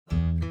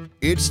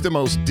It's the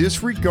most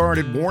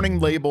disregarded warning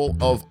label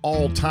of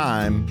all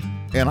time,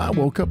 and I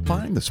woke up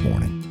fine this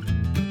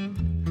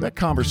morning. That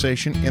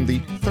conversation in the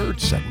third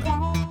segment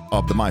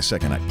of the My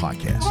Second Act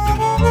podcast.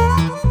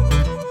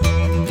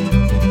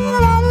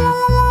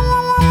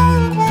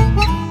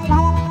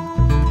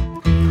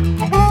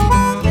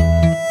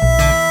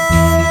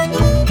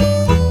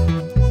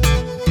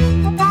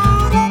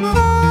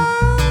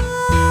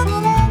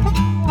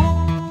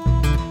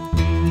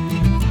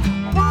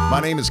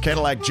 My name is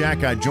Cadillac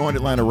Jack. I joined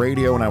Atlanta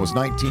Radio when I was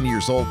 19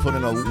 years old, put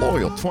in a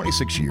loyal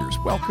 26 years.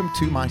 Welcome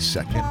to My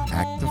Second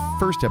Act, the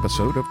first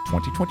episode of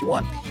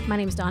 2021. My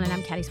name is Donna, and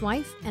I'm Caddy's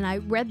wife. And I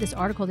read this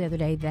article the other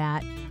day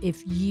that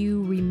if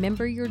you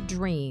remember your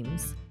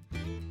dreams,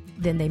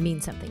 then they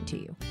mean something to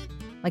you.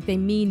 Like they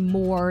mean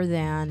more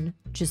than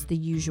just the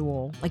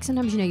usual. Like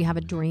sometimes, you have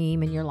a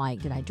dream and you're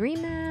like, did I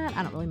dream that?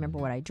 I don't really remember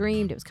what I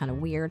dreamed. It was kind of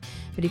weird.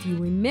 But if you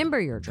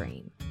remember your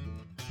dream,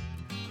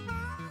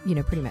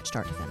 pretty much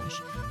start to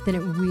finish, then it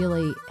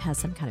really has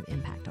some kind of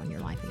impact on your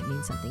life and it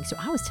means something. So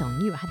I was telling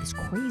you, I had this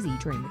crazy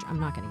dream, which I'm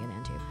not going to get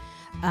into,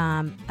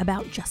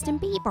 about Justin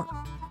Bieber.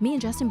 Me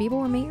and Justin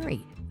Bieber were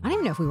married. I don't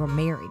even know if we were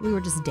married. We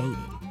were just dating,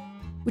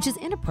 which is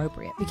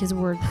inappropriate because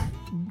we're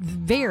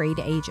varied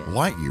ages.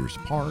 Light years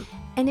apart.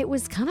 And it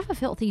was kind of a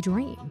filthy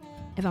dream,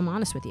 if I'm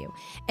honest with you.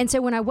 And so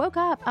when I woke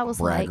up, I was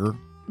Bragger.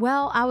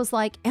 I was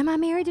like, am I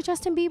married to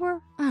Justin Bieber?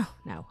 Oh,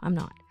 no, I'm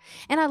not.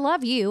 And I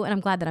love you, and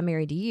I'm glad that I'm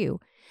married to you.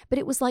 But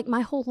it was like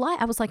my whole life.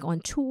 I was like on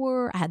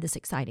tour. I had this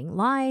exciting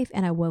life.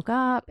 And I woke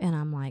up and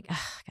I'm like, I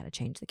got to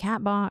change the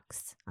cat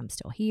box. I'm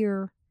still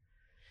here.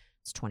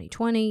 It's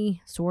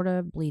 2020, sort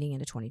of bleeding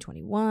into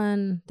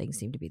 2021. Things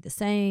seem to be the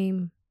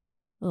same.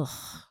 Ugh.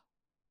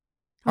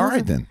 All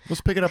right, then. Let's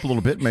pick it up a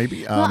little bit,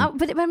 maybe.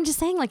 But I'm just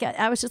saying, like,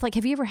 I was just like,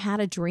 have you ever had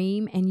a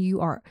dream and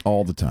you are...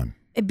 All the time.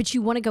 But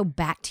you want to go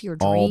back to your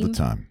dream? All the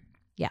time.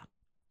 Yeah.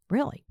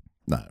 Really?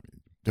 No,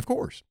 of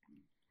course.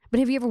 But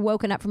have you ever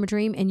woken up from a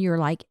dream and you're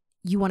like,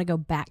 you want to go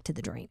back to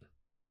the dream?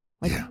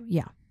 Like,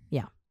 yeah.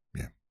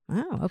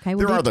 Oh, okay.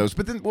 Well, there are those,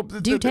 but then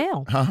do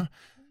tell.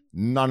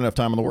 Not enough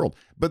time in the world.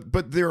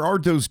 But there are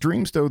those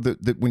dreams though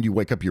that when you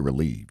wake up you're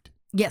relieved.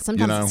 Yeah,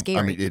 sometimes it's scary.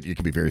 I mean, it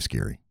can be very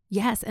scary.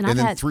 Yes, and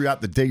then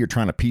throughout the day you're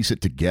trying to piece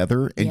it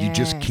together, and you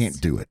just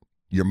can't do it.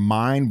 Your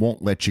mind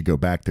won't let you go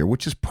back there,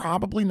 which is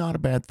probably not a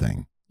bad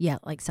thing. Yeah,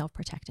 like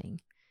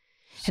self-protecting.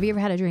 Have you ever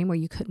had a dream where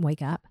you couldn't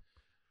wake up?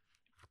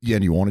 Yeah,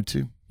 and you wanted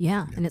to.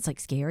 Yeah. And it's like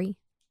scary.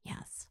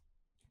 Yes.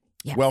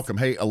 Welcome.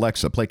 Hey,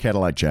 Alexa, play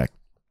Cadillac Jack.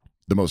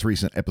 The most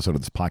recent episode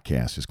of this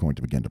podcast is going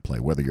to begin to play,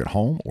 whether you're at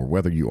home or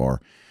whether you are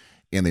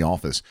in the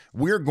office.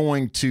 We're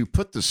going to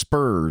put the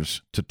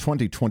spurs to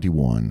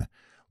 2021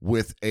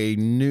 with a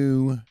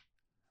new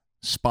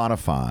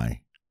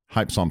Spotify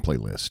Hype Song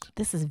playlist.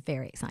 This is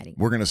very exciting.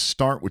 We're going to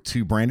start with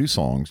 2 brand new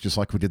songs, just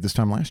like we did this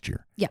time last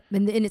year. Yeah,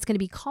 and it's going to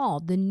be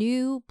called the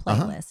new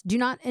playlist.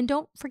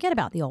 Don't forget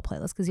about the old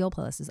playlist, because the old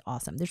playlist is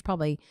awesome. There's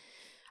probably...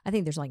 I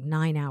think there's like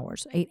 9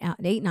 hours,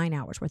 9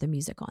 hours worth of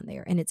music on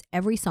there. And it's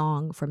every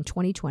song from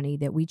 2020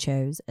 that we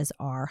chose as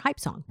our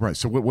hype song. Right.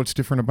 So what's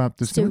different about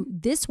this one? So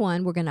this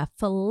one, we're going to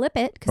flip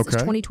it because it's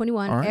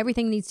 2021. Right.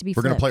 Everything needs to be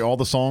flipped. We're going to play all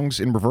the songs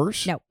in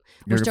reverse? No.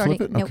 You're going to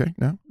flip it? Nope. Okay.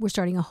 No. We're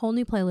starting a whole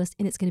new playlist,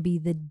 and it's going to be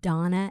the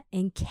Donna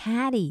and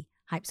Caddy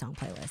hype song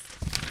playlist.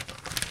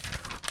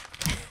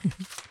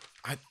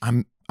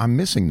 I'm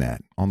missing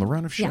that on the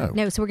run of show. Yeah,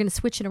 no, so we're going to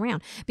switch it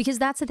around because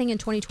that's the thing in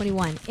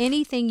 2021.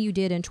 Anything you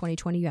did in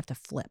 2020, you have to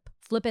flip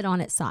it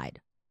on its side.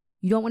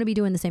 You don't want to be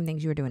doing the same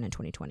things you were doing in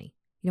 2020.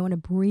 You don't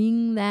want to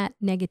bring that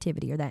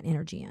negativity or that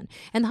energy in.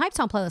 And the hype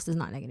song playlist is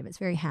not negative. It's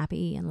very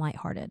happy and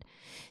lighthearted.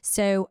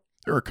 So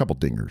there are a couple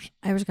dingers.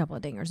 There's a couple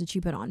of dingers that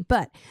you put on.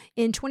 But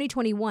in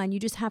 2021, you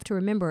just have to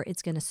remember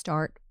it's going to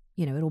start,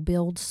 it'll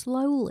build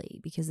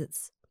slowly because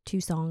it's 2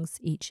 songs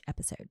each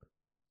episode.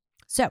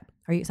 So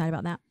are you excited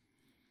about that?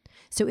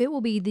 So it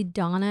will be the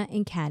Donna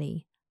and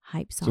Caddy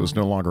hype song. So it's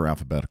no longer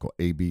alphabetical.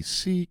 A, B,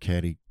 C,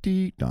 Caddy,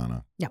 D,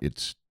 Donna. No.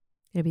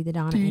 It'll be the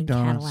Donna D, and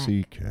Donna, Cadillac.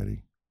 C,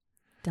 Caddy.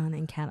 Donna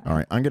and Cadillac. All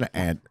right. I'm going to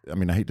add,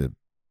 I hate to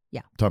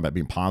talk about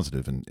being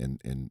positive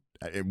and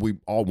we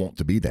all want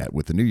to be that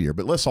with the new year,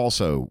 but let's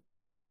also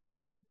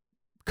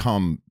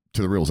come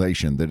to the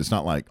realization that it's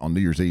not like on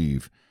New Year's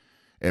Eve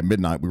at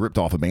midnight, we ripped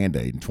off a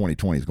Band-Aid and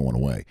 2020 is going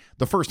away.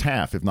 The first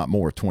half, if not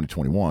more, of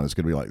 2021 is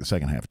going to be like the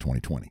second half of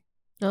 2020.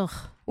 Ugh.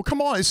 Well,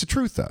 come on. It's the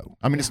truth, though.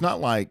 It's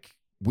not like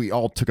we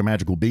all took a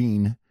magical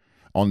bean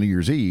on New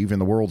Year's Eve and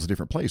the world's a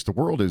different place. The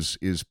world is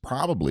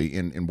probably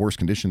in worse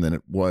condition than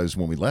it was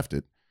when we left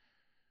it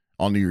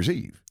on New Year's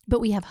Eve.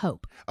 But we have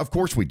hope. Of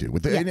course we do.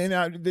 And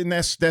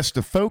that's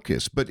the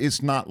focus. But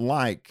it's not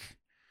like...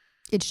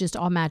 It's just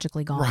all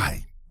magically gone.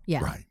 Right.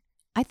 Yeah. Right.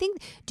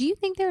 Do you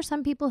think there are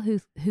some people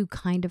who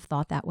kind of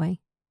thought that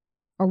way?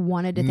 Or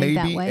wanted to think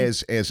that way?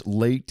 Maybe as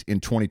late in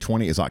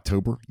 2020 as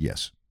October,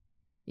 yes.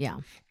 Yeah.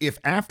 If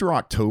after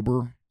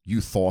October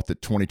you thought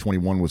that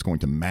 2021 was going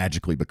to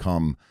magically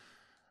become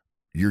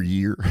your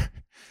year,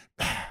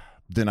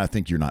 then I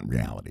think you're not in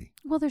reality.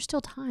 Well, there's still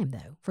time,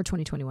 though, for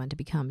 2021 to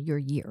become your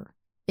year.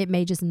 It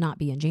may just not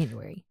be in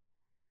January.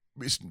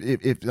 it's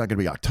not going to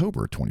be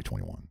October of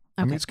 2021. Okay.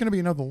 I mean, it's going to be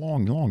another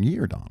long, long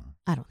year, Donna.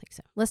 I don't think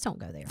so. Let's don't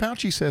go there.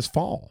 Fauci says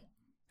fall.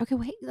 Okay,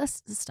 wait.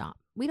 Let's stop.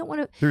 We don't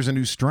want to. There's a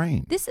new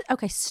strain. This is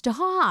okay.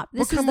 Stop.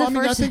 This well, come on.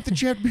 I think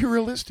that you have to be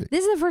realistic.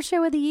 This is the first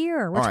show of the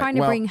year. We're trying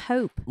to bring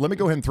hope. Let me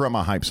go ahead and throw out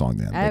my hype song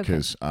then,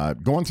 because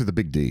going through the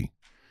Big D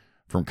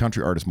from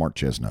country artist Mark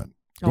Chestnut.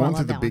 Going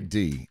through the Big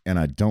D, and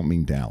I don't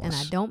mean Dallas. And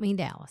I don't mean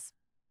Dallas.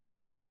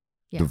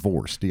 Yeah.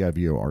 Divorce,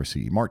 Divorce.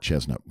 Mark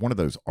Chestnut, one of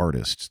those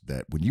artists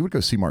that when you would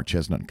go see Mark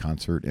Chestnut in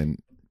concert, and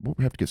we'll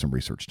have to get some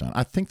research done.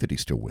 I think that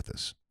he's still with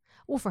us.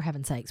 Well, for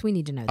heaven's sakes, we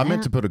need to know that. I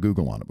meant to put a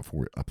Google on it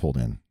before I pulled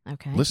in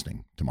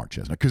listening to Mark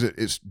Chestnut, because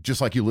it's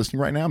just like you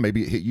listening right now.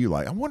 Maybe it hit you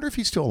like, I wonder if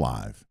he's still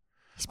alive.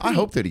 I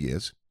hope that he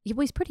is.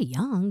 Well, he's pretty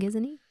young,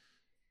 isn't he?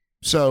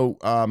 So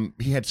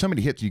he had so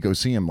many hits. You go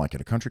see him like at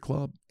a country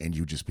club, and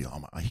you just be, oh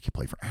my, he could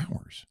play for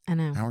hours. I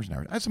know. Hours and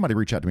hours. I had somebody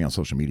reach out to me on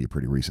social media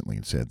pretty recently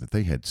and said that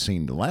they had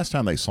seen, the last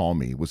time they saw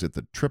me was at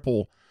the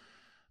triple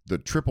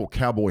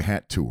cowboy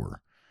hat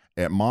tour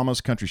at Mama's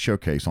Country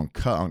Showcase on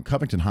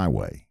Covington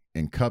Highway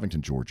in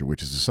Covington, Georgia,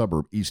 which is a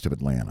suburb east of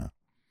Atlanta.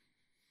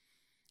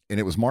 And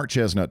it was Mark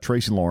Chestnut,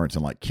 Tracy Lawrence,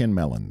 and like Ken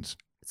Mellons.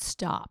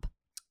 Stop.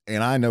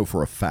 And I know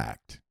for a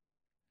fact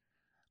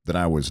that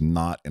I was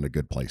not in a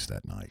good place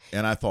that night.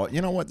 And I thought,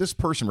 you know what? This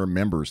person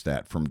remembers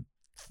that from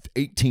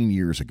 18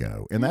 years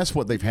ago. And that's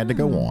what they've had to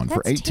go on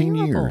for 18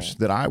 years,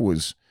 that I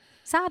was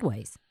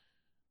sideways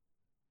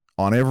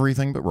on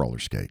everything but roller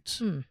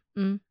skates.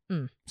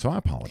 So I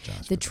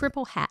apologize. The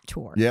Triple Hat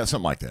Tour. Yeah,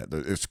 something like that.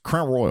 It's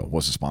Crown Royal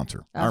was the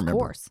sponsor. I remember. Of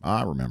course.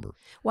 I remember.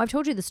 Well, I've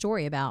told you the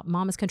story about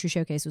Mama's Country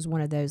Showcase was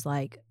one of those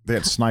like... They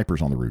had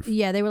snipers on the roof.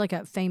 Yeah, they were like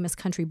a famous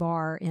country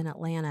bar in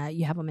Atlanta.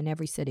 You have them in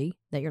every city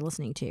that you're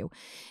listening to.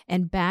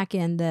 And back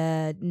in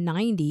the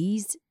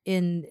 90s,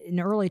 in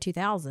the early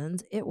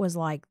 2000s, it was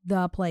like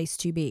the place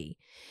to be.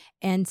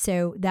 And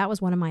so that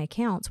was one of my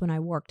accounts when I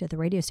worked at the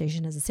radio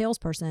station as a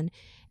salesperson.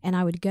 And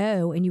I would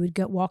go and you would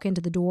walk into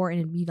the door and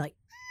it'd be like,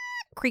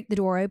 creak the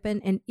door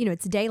open, and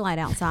it's daylight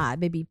outside,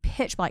 maybe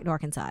pitch black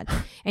dark inside,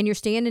 and you're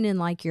standing in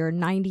like your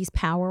 90s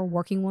power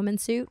working woman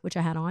suit, which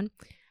I had on.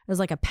 It was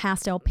like a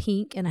pastel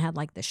pink, and I had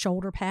like the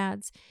shoulder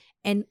pads,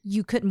 and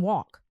you couldn't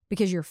walk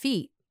because your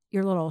feet,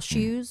 your little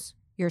shoes,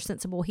 your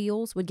sensible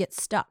heels would get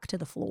stuck to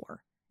the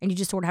floor, and you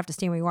just sort of have to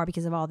stand where you are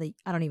because of all the,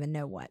 I don't even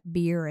know what,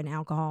 beer and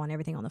alcohol and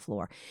everything on the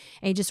floor,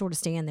 and you just sort of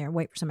stand there and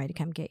wait for somebody to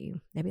come get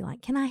you. They'd be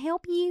like, "Can I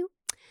help you?"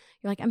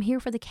 You're like, "I'm here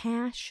for the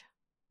cash."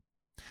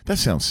 That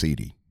sounds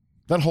seedy.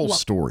 That whole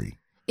story.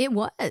 It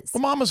was.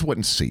 Well, Mama's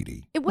wasn't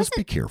seedy. Let's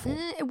be careful.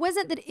 It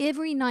wasn't that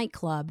every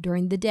nightclub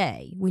during the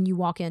day, when you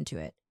walk into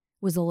it,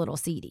 was a little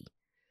seedy.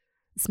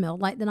 It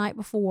smelled like the night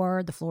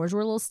before. The floors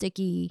were a little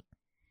sticky.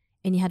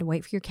 And you had to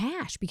wait for your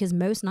cash because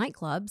most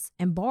nightclubs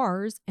and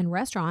bars and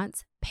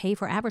restaurants pay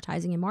for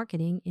advertising and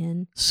marketing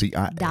in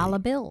CIA, dollar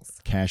bills.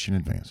 Cash in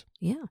advance.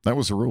 Yeah. That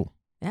was the rule.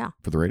 Yeah.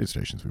 For the radio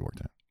stations we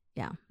worked at.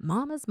 Yeah.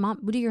 Mama's.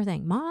 Do your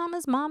thing.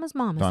 Mama's.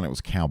 Don, it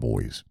was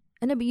Cowboys.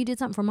 I know, but you did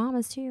something for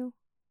Mama's too.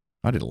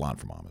 I did a lot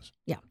for Mama's.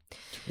 Yeah.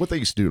 What they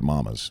used to do at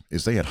Mama's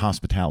is they had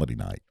hospitality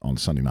night on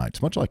Sunday nights,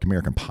 much like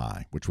American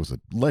Pie, which was a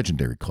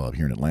legendary club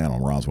here in Atlanta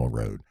on Roswell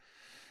Road.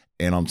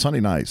 And on Sunday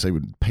nights, they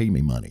would pay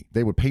me money.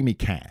 They would pay me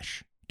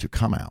cash to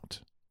come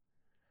out.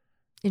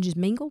 And just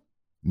mingle?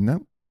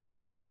 No.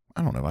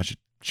 I don't know if I should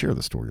share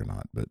the story or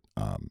not, but...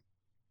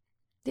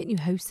 didn't you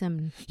host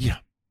some... Yeah.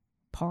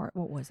 Part?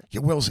 What was it?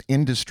 Yeah, well, it was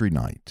industry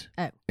night.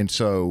 Oh. And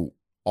so...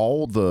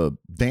 all the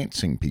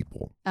dancing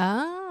people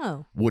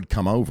would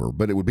come over,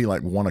 but it would be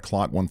like 1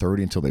 o'clock,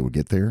 1:30 until they would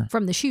get there.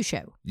 From the shoe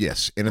show.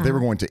 Yes. And if they were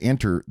going to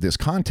enter this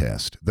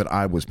contest that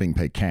I was being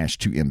paid cash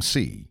to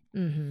MC,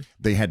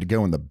 they had to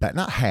go in the back.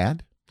 Not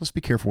had. Let's be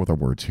careful with our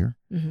words here.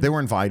 They were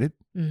invited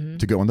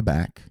to go in the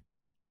back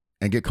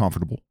and get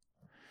comfortable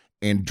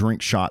and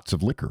drink shots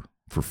of liquor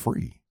for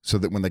free so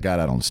that when they got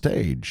out on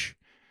stage.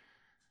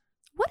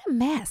 What a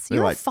mess.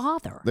 You're a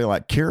father. They're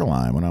like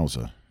Caroline when I was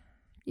a...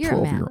 You're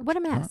a mess. What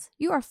a mess.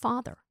 You are a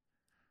father.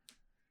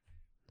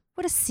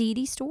 What a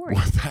seedy story.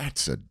 Well,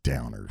 that's a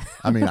downer.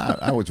 I mean,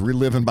 I was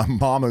reliving my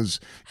Mama's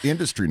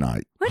industry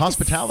night,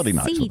 hospitality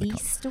night. Seedy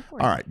story.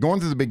 All right, going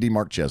through the Big D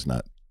Mark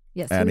Chestnut.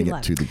 Yes, adding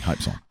it to the hype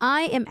song.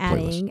 I am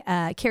adding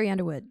Carrie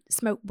Underwood,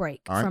 Smoke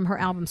Break, from her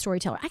album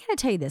Storyteller. I got to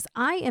tell you this.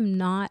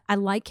 I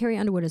like Carrie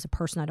Underwood as a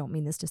person. I don't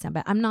mean this to sound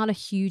bad. I'm not a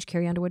huge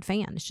Carrie Underwood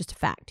fan. It's just a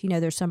fact.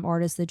 There's some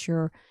artists that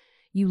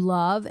you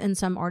love and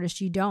some artists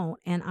you don't.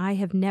 And I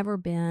have never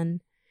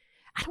been...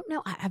 I don't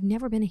know. I've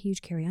never been a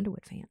huge Carrie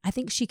Underwood fan. I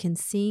think she can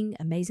sing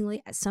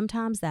amazingly.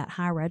 Sometimes that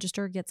high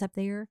register gets up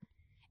there.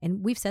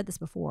 And we've said this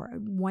before.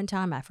 One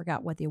time, I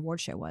forgot what the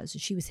award show was.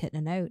 She was hitting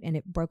a note and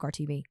it broke our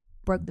TV,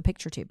 broke the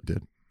picture tube. It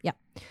did. Yeah.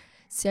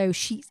 So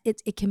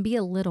it can be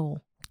a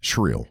little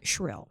shrill.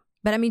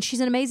 But I mean, she's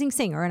an amazing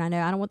singer, and I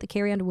know I don't want the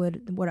Carrie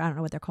Underwood, I don't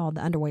know what they're called,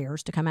 the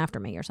underwears, to come after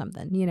me or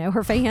something,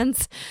 her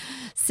fans.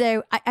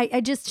 So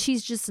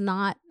she's just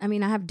not, I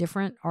mean, I have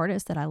different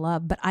artists that I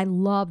love, but I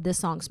love this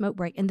song, Smoke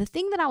Break. And the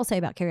thing that I will say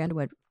about Carrie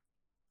Underwood,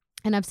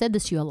 and I've said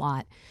this to you a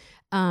lot,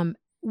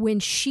 when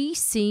she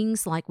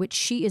sings, like, which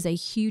she is a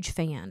huge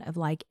fan of,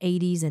 like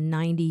 80s and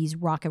 90s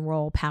rock and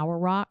roll, power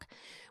rock.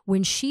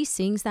 When she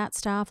sings that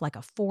stuff, like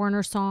a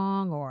Foreigner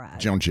song or a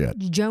Joan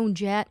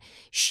Jett,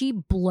 she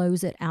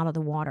blows it out of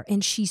the water.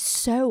 And she's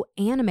so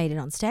animated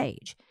on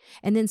stage.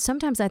 And then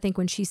sometimes I think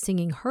when she's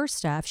singing her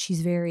stuff,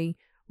 she's very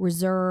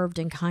reserved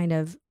and kind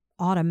of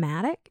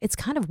automatic. It's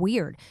kind of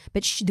weird.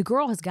 But the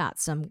girl she's got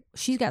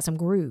some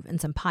groove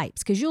and some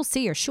pipes. Because you'll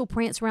see her, she'll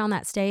prance around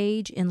that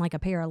stage in like a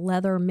pair of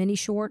leather mini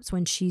shorts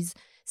when she's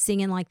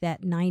singing like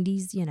that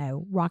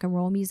 90s, rock and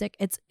roll music.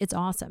 It's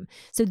awesome.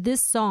 So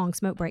this song,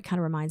 Smoke Break, kind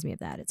of reminds me of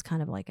that. It's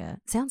kind of like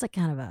sounds like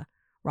kind of a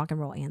rock and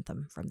roll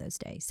anthem from those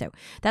days. So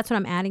that's what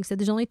I'm adding. So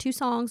there's only 2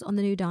 songs on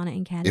the new Donna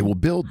and Caddy. It will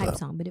build hype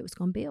song, but it was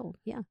going to build.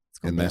 Yeah. It's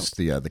and build. That's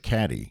the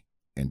Caddy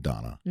and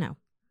Donna. No,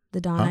 the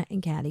Donna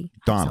and Caddy.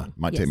 Donna. Song.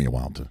 Might take me a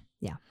while to.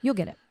 Yeah, you'll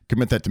get it.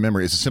 Commit that to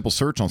memory. It's a simple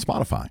search on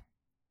Spotify.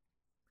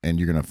 And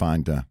you're going to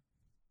find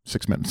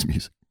 6 minutes of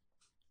music.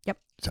 Yep.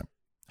 So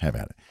have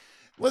at it.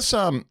 Let's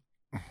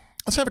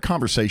have a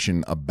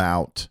conversation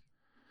about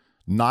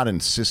not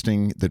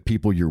insisting that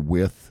people you're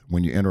with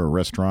when you enter a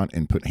restaurant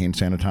and put hand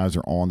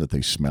sanitizer on, that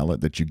they smell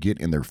it, that you get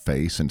in their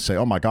face and say,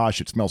 oh my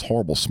gosh, it smells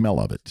horrible, smell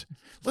of it.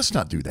 Let's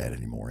not do that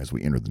anymore as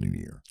we enter the new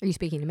year. Are you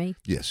speaking to me?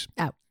 Yes.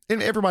 Oh.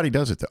 And everybody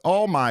does it.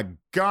 Oh my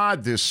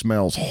God, this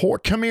smells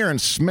horrible. Come here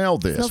and smell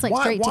this. Smells like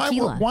straight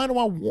tequila. Why do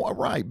I want,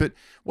 right? But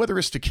whether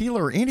it's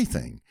tequila or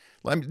anything,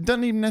 it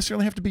doesn't even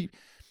necessarily have to be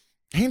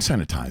hand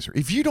sanitizer.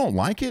 If you don't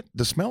like it,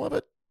 the smell of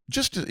it,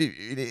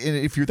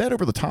 if you're that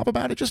over the top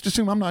about it, just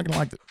assume I'm not going to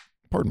like it.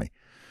 Pardon me.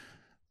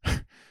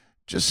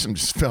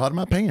 Just fell out of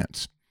my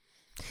pants.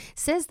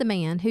 Says the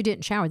man who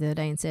didn't shower the other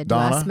day and said,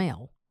 Donna, do I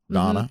smell?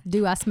 Donna. Mm-hmm.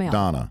 Do I smell?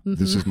 Donna,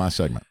 this is my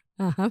segment.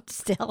 I'm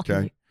just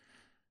telling you.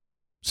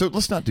 So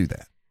let's not do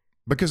that,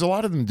 because a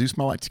lot of them do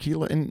smell like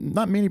tequila, and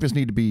not many of us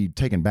need to be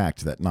taken back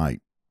to that night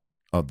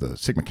of the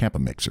Sigma Kappa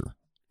mixer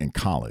in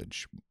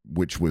college,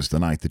 which was the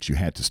night that you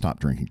had to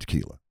stop drinking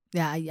tequila.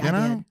 Yeah, I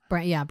did.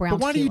 Brown But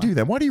why tequila. do you do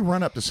that? Why do you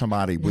run up to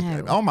somebody with,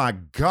 oh my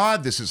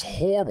God, this is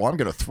horrible, I'm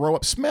going to throw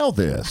up, smell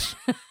this.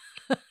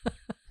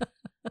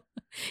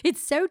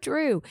 It's so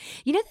true.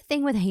 You know, the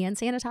thing with hand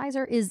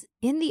sanitizer is,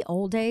 in the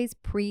old days,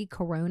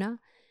 pre-corona,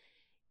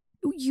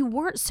 you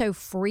weren't so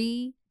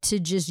free to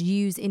just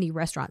use any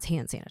restaurant's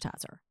hand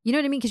sanitizer. You know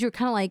what I mean? Because you're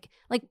kind of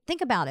like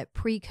think about it,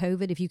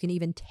 pre-COVID, if you can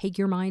even take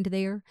your mind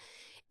there.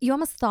 You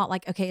almost thought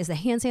like, okay, is the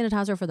hand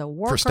sanitizer for the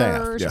workers,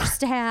 for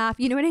staff?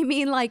 You know what I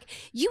mean? Like,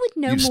 you would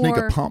know more. You'd sneak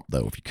a pump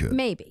though if you could.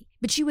 Maybe.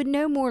 But you would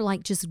know more,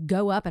 like, just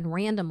go up and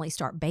randomly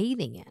start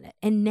bathing in it.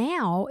 And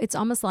now it's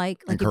almost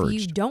like if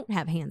you don't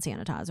have hand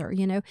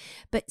sanitizer,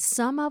 But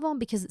some of them,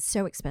 because it's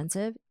so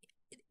expensive,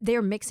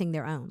 they're mixing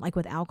their own, like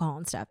with alcohol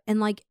and stuff. And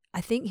like,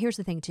 I think here's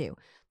the thing too.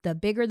 The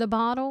bigger the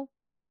bottle,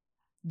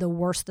 the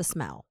worse the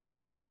smell.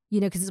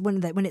 Because it's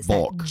when it's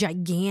bulk. That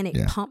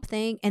gigantic pump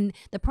thing. And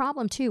the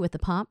problem too with the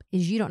pump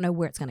is you don't know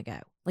where it's going to go.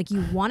 Like,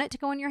 you want it to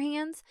go in your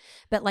hands,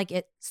 but like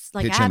it's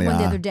like I had one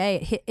the other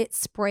day. It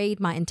sprayed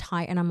my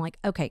entire, and I'm like,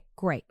 okay,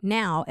 great.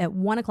 Now at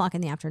 1:00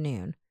 in the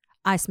afternoon,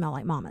 I smell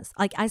like mama's.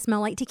 Like, I smell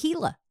like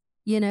tequila.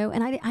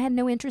 And I had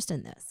no interest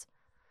in this.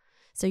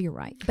 So you're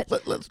right. But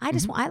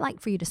I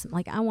like for you to,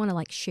 like, I want to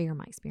like share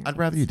my experience. I'd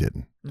rather you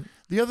didn't.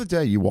 The other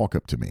day you walk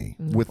up to me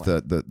with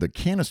the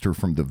canister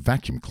from the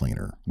vacuum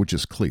cleaner, which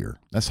is clear.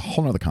 That's a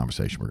whole nother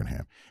conversation we're going to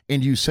have.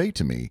 And you say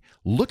to me,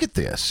 look at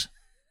this.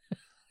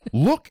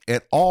 Look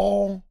at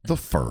all the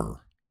fur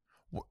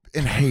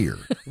and hair.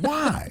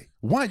 Why?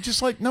 Why?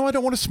 Just like, no, I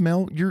don't want to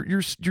smell your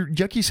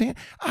yucky sand.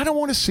 I don't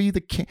want to see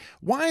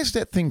why is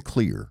that thing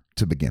clear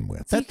to begin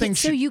with?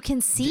 So you can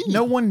see.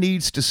 No one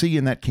needs to see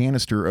in that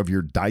canister of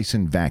your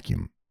Dyson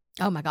vacuum.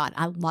 Oh my God,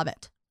 I love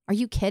it. Are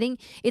you kidding?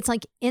 It's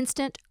like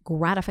instant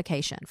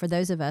gratification for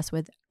those of us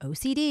with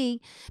OCD,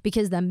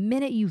 because the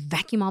minute you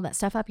vacuum all that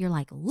stuff up, you're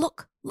like,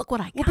 look what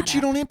I got. Well, but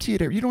you don't empty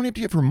it. You don't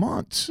empty it for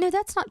months. No,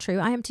 that's not true.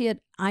 I empty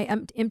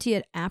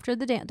it after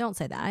don't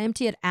say that. I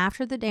empty it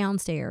after the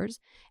downstairs,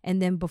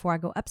 and then before I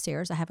go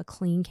upstairs, I have a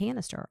clean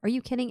canister. Are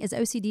you kidding? As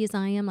OCD as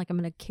I am, like, I'm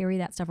going to carry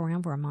that stuff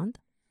around for a month?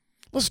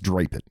 Let's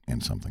drape it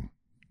in something.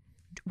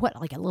 What,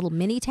 like a little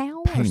mini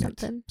towel Paint or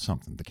something?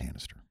 Something, the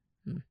canister.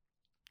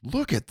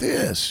 Look at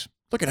this.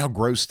 Look at how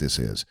gross this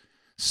is.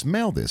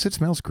 Smell this. It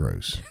smells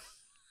gross.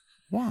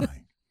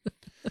 Why?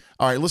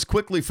 All right, let's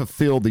quickly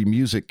fulfill the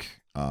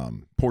music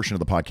portion of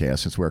the podcast,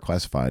 since we're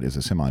classified as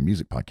a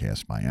semi-music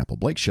podcast by Apple.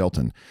 Blake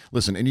Shelton.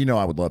 Listen, and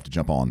I would love to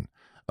jump on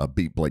a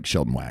Beat Blake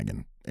Shelton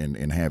wagon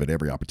and have it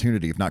every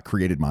opportunity, if not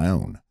created my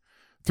own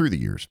through the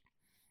years.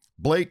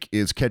 Blake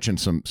is catching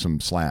some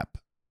slack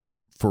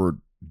for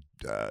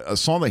a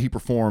song that he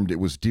performed. It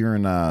was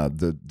during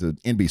the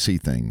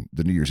NBC thing,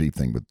 the New Year's Eve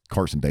thing with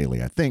Carson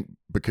Daly, I think,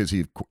 because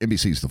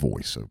NBC's The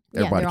Voice, so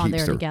everybody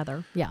keeps their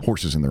together.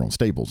 horses in their own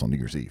stables on New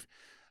Year's Eve.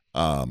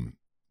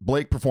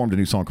 Blake performed a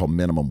new song called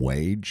Minimum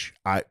Wage.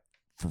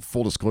 For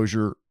full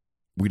disclosure,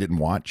 we didn't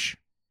watch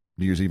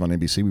New Year's Eve on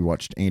NBC. We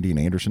watched Andy and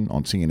Anderson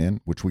on CNN,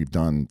 which we've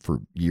done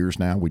for years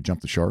now. We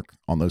jumped the shark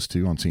on those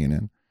two on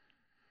CNN.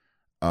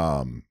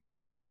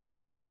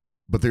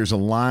 But there's a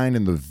line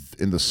in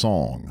the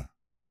song,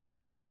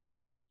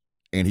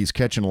 and he's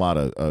catching a lot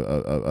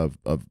of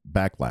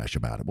backlash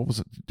about it. What was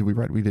it? Did we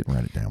write? We didn't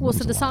write it down. Well,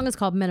 so the song is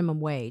called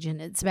Minimum Wage,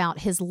 and it's about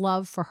his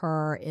love for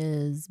her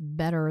is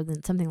better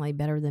than something like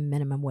better than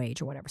minimum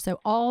wage or whatever. So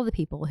all the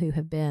people who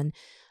have been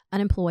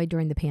unemployed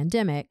during the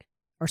pandemic,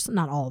 or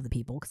not all of the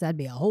people, because that'd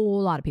be a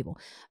whole lot of people,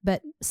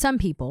 but some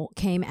people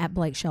came at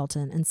Blake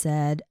Shelton and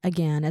said,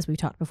 again, as we've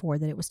talked before,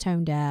 that it was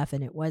tone deaf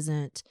and it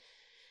wasn't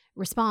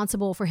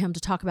responsible for him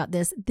to talk about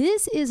this.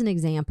 This is an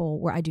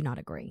example where I do not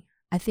agree.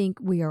 I think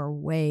we are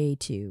way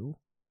too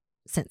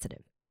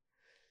sensitive.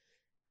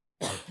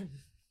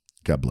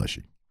 God bless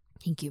you.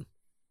 Thank you.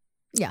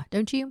 Yeah,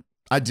 don't you?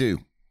 I do.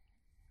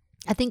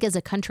 I think as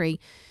a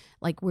country,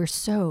 like we're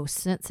so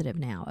sensitive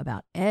now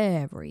about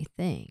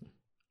everything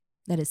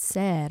that is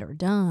said or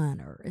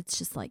done, or it's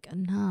just like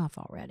enough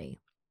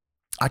already.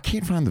 I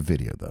can't find the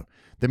video though.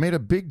 They made a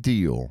big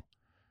deal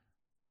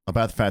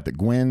about the fact that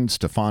Gwen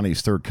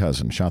Stefani's third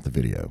cousin shot the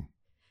video.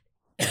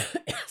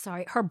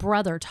 Sorry, her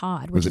brother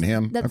Todd. Was it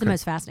him? That's the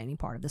most fascinating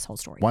part of this whole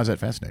story. Why is that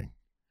fascinating?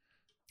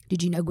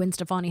 Did you know Gwen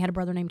Stefani had a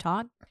brother named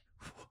Todd?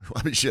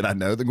 I mean, should I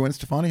know that Gwen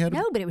Stefani had?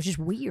 No, but it was just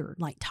weird.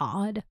 Like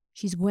Todd,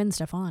 she's Gwen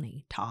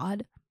Stefani.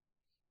 Todd.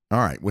 All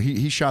right. Well,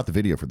 he shot the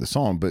video for the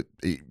song, but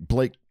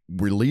Blake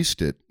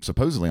released it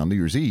supposedly on New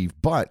Year's Eve,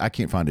 but I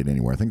can't find it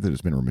anywhere. I think that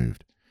it's been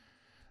removed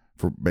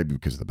for maybe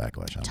because of the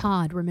backlash.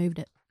 Todd removed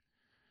it.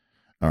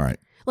 All right.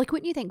 Like,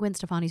 wouldn't you think Gwen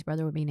Stefani's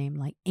brother would be named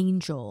like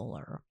Angel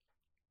or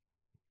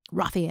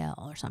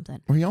Raphael or something?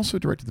 Well, he also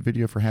directed the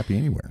video for Happy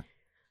Anywhere.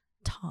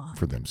 Todd.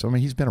 For them. So, I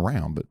mean, he's been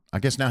around, but I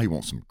guess now he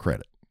wants some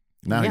credit.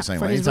 Now he's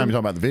saying, well, anytime you talk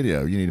about the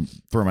video, you need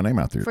to throw my name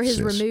out there. For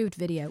his removed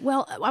video.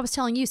 Well, I was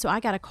telling you, so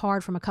I got a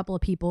card from a couple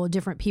of people,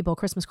 different people, a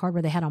Christmas card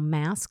where they had on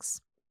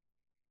masks.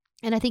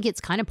 And I think it's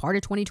kind of part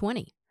of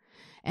 2020.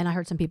 And I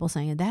heard some people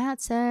saying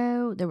that.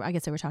 So I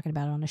guess they were talking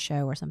about it on a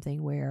show or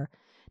something where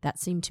that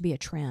seemed to be a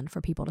trend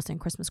for people to send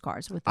Christmas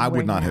cards with. I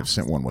would not have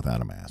sent one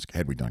without a mask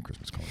had we done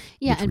Christmas cards.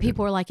 Yeah, and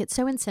people were like, it's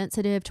so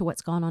insensitive to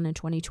what's gone on in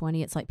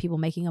 2020. It's like people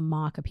making a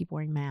mock of people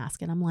wearing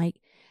masks. And I'm like,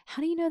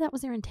 how do you know that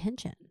was their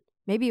intention?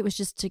 Maybe it was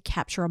just to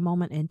capture a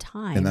moment in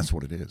time. And that's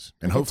what it is.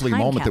 And hopefully a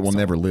moment that will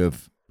never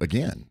live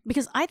again.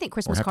 Because I think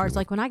Christmas cards,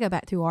 like when I go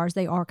back through ours,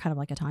 they are kind of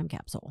like a time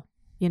capsule,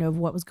 you know, of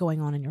what was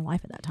going on in your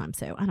life at that time.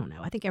 So I don't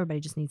know. I think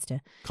everybody just needs to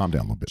calm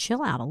down a little bit.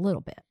 Chill out a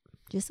little bit.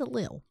 Just a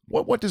little.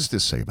 What does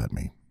this say about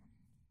me?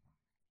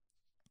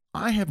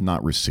 I have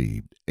not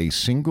received a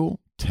single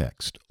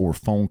text or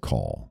phone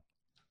call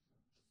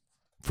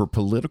for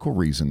political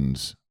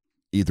reasons,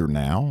 either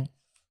now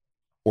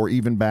or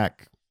even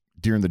back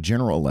during the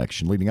general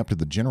election, leading up to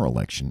the general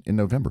election in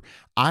November.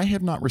 I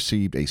have not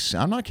received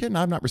I'm not kidding,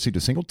 I've not received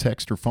a single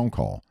text or phone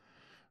call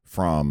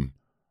from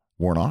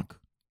Warnock,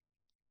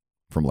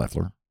 from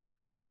Loeffler,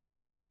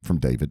 from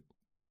David,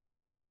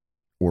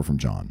 or from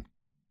John.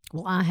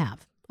 Well, I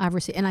have. I've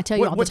received, and I tell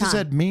you all the time. What does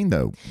that mean,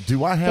 though?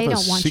 Do I have They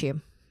don't want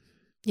you.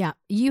 Yeah.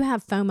 You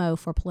have FOMO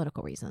for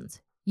political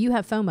reasons. You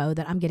have FOMO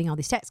that I'm getting all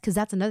these texts, because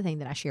that's another thing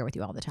that I share with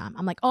you all the time.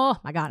 I'm like, oh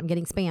my God, I'm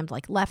getting spammed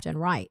like left and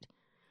right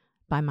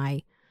by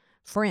my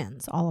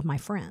friends, all of my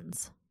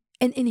friends.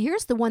 And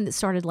here's the one that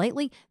started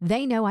lately.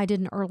 They know I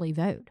didn't early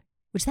vote,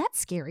 which that's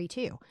scary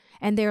too.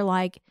 And they're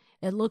like,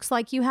 it looks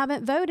like you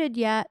haven't voted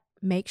yet.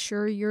 Make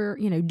sure you're,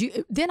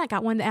 then I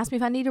got one that asked me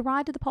if I need a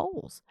ride to the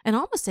polls. And I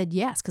almost said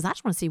yes, because I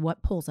just want to see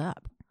what pulls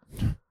up.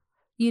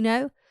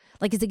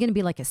 Like, is it going to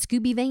be like a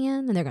Scooby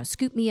van and they're going to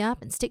scoop me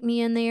up and stick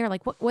me in there?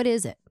 Like, what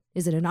is it?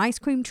 Is it an ice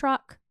cream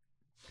truck?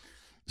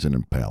 It's an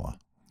Impala.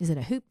 Is it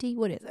a hoopty?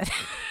 What is it?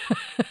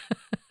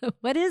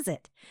 What is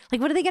it?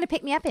 Like, what are they going to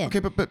pick me up in? Okay,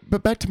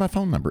 but back to my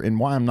phone number and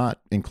why I'm not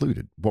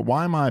included. But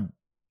why am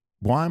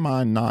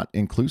I not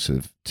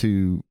inclusive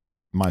to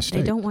my state?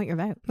 They don't want your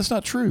vote. That's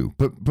not true.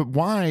 But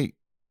why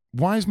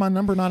is my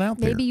number not out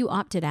there? Maybe you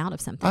opted out of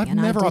something. I've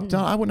never opted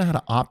out. I wouldn't know how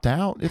to opt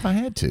out if I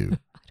had to.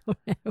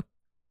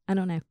 I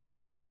don't know.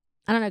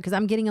 Because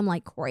I'm getting them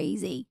like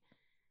crazy.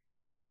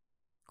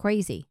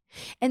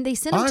 And they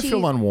send them to you. I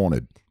feel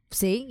unwanted.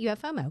 See, you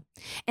have FOMO.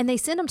 And they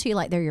send them to you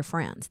like they're your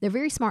friends. They're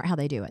very smart how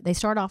they do it. They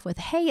start off with,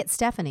 hey, it's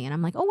Stephanie. And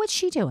I'm like, oh, what's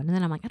she doing? And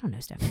then I'm like, I don't know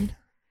Stephanie.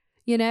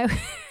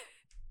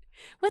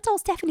 What's old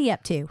Stephanie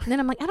up to? And then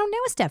I'm like, I don't know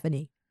a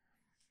Stephanie.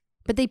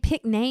 But they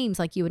pick names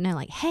like you would know,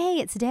 like, hey,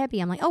 it's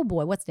Debbie. I'm like, oh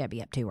boy, what's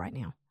Debbie up to right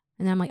now?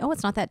 And then I'm like, oh,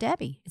 it's not that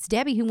Debbie. It's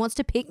Debbie who wants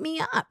to pick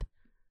me up.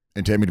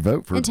 And take me to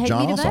vote for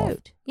John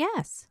Ossoff.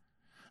 Yes.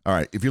 All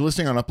right. If you're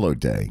listening on Upload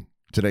Day,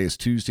 today is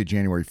Tuesday,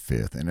 January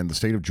 5th. And in the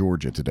state of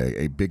Georgia today,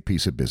 a big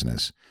piece of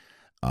business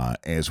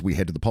as we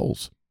head to the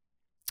polls.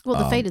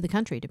 Well, the fate of the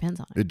country depends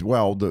on it.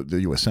 The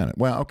U.S. Senate.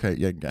 Well, okay.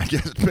 Yeah, I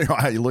guess depending on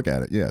how you look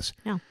at it, yes.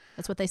 No,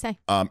 that's what they say.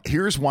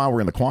 Here's why we're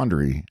in the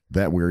quandary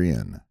that we're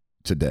in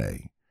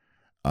today.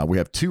 We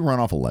have two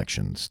runoff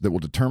elections that will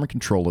determine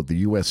control of the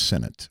U.S.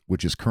 Senate,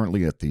 which is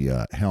currently at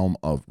the helm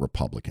of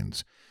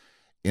Republicans.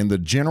 In the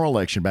general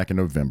election back in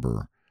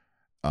November,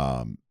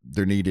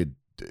 everybody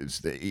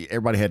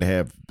had to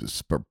have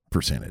this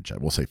percentage. I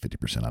will say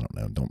 50%. I don't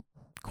know. Don't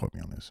quote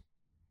me on this.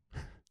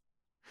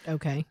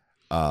 Okay.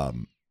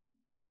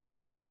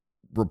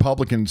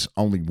 Republicans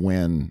only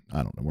win.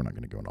 I don't know. We're not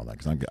going to go into all that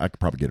because I could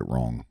probably get it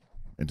wrong.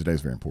 And today's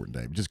a very important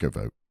day. Just go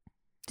vote.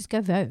 Just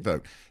go vote.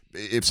 Vote.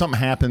 If something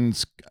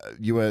happens,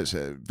 U.S.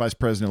 Vice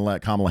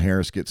President-elect Kamala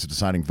Harris gets a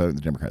deciding vote and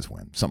the Democrats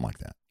win. Something like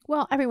that.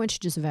 Well, everyone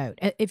should just vote.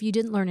 If you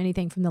didn't learn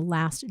anything from the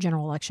last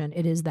general election,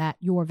 it is that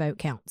your vote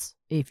counts.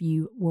 If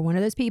you were one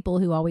of those people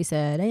who always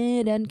said,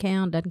 it doesn't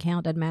count,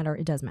 doesn't matter,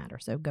 it does matter.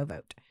 So go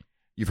vote.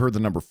 You've heard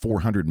the number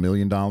 $400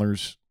 million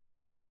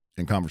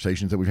in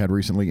conversations that we've had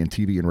recently in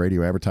TV and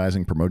radio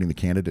advertising promoting the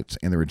candidates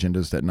and their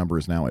agendas. That number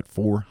is now at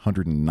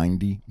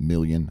 $490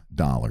 million.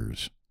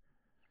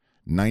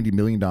 $90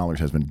 million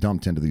has been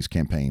dumped into these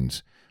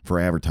campaigns for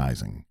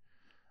advertising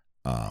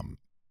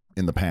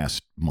in the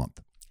past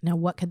month. Now,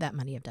 what could that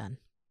money have done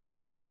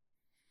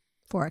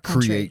for a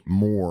country? Create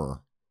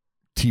more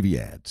TV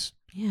ads.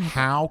 Yeah.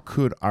 How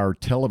could our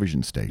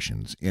television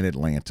stations in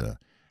Atlanta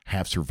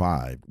have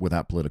survived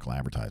without political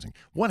advertising?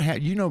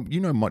 You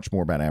know much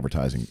more about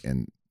advertising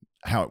and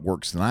how it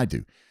works than I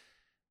do.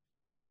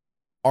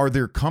 Are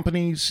there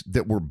companies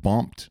that were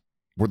bumped?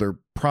 Were there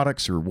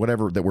products or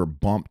whatever that were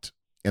bumped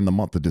in the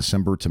month of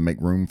December to make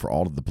room for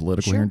all of the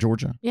political here in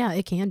Georgia? Yeah,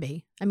 it can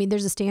be. I mean,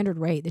 there's a standard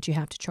rate that you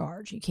have to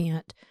charge. You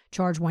can't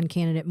charge one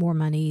candidate more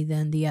money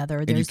than the other.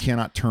 And you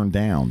cannot turn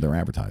down their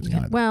advertising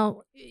either.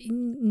 Well,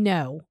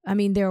 no. I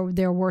mean,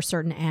 there were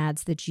certain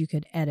ads that you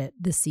could edit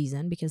this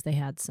season because they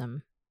had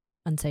some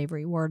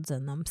unsavory words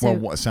in them.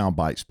 So, a sound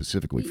bite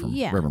specifically from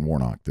Reverend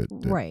Warnock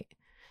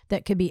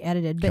that could be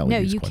edited. But no,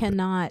 you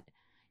cannot.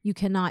 You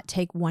cannot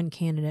take one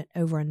candidate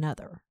over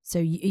another.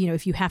 So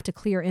if you have to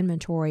clear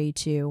inventory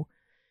to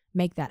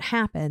make that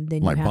happen,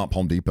 then like bump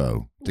Home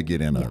Depot to get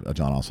in a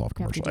John Ossoff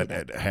commercial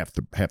at half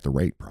the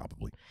rate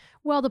probably.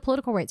 Well, the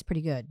political rate's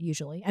pretty good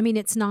usually. I mean,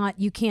 it's not,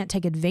 you can't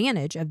take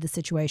advantage of the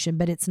situation,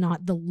 but it's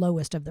not the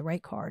lowest of the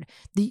rate card.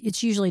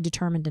 It's usually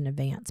determined in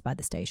advance by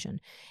the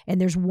station.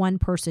 And there's one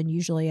person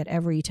usually at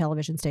every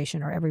television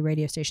station or every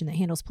radio station that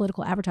handles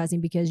political advertising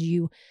because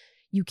you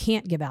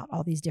can't give out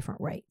all these different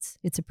rates.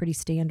 It's a pretty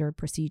standard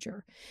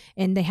procedure.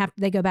 And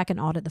they go back and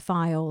audit the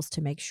files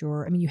to make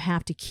sure. I mean, you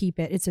have to keep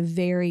it. It's a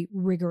very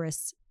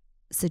rigorous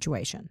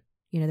situation.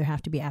 There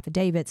have to be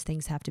affidavits,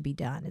 things have to be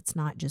done. It's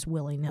not just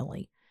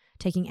willy-nilly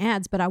taking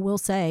ads. But I will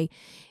say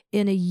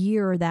in a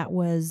year that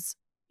was,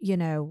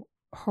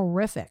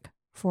 horrific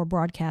for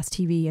broadcast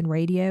TV and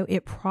radio,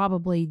 it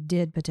probably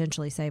did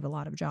potentially save a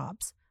lot of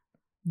jobs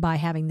by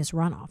having this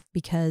runoff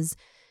because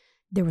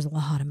there was a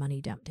lot of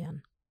money dumped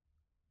in.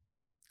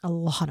 A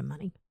lot of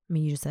money. I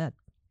mean, you just said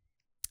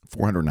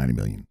 $490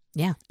 million.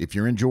 Yeah. If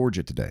you're in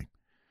Georgia today,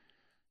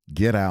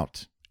 get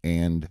out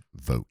and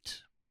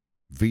vote.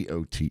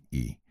 VOTE.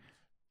 A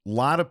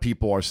lot of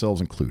people, ourselves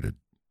included,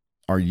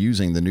 are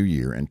using the new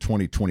year in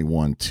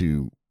 2021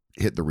 to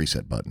hit the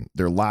reset button.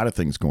 There are a lot of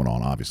things going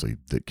on, obviously,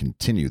 that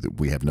continue that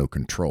we have no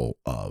control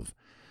of.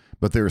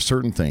 But there are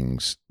certain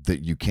things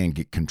that you can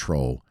get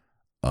control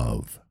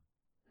of.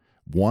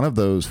 One of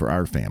those for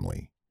our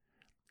family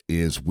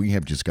is we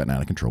have just gotten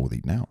out of control with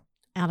eating out.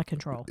 Out of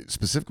control.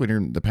 Specifically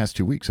during the past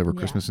 2 weeks over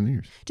Christmas and New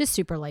Year's. Just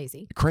super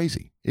lazy.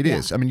 Crazy. It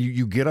is. I mean,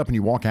 you get up and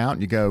you walk out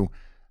and you go,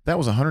 that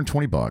was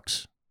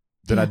 $120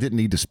 that I didn't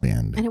need to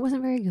spend. And it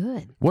wasn't very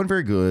good. Wasn't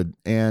very good.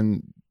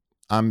 And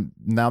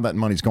now that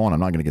money's gone, I'm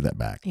not going to get that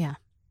back. Yeah.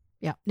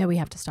 Yeah. No, we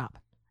have to stop.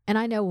 And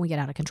I know when we get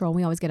out of control,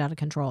 we always get out of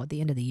control at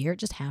the end of the year. It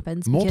just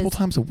happens. Multiple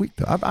times a week,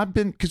 though. I've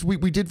been, because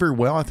we did very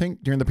well, I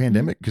think, during the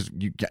pandemic, because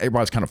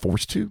everybody's kind of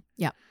forced to.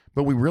 Yeah.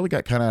 But we really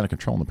got kind of out of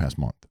control in the past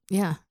month.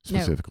 Yeah.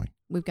 Specifically. No,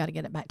 we've got to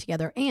get it back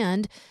together.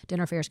 And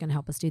Dinner Fair is going to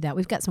help us do that.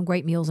 We've got some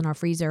great meals in our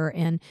freezer.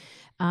 And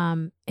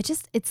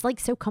it's like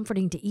so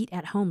comforting to eat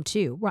at home,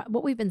 too.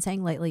 What we've been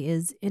saying lately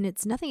is, and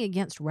it's nothing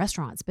against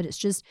restaurants, but it's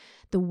just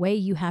the way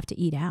you have to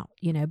eat out.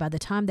 By the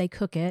time they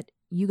cook it,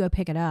 you go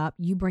pick it up,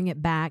 you bring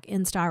it back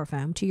in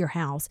styrofoam to your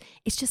house.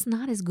 It's just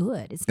not as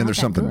good. And there's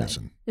something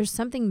missing. There's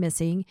something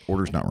missing.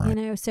 Order's not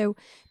right. So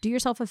do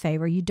yourself a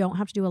favor. You don't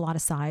have to do a lot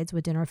of sides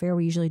with Dinner Fair.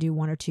 We usually do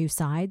 1 or 2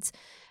 sides.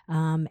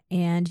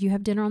 And you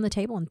have dinner on the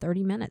table in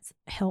 30 minutes.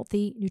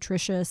 Healthy,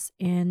 nutritious,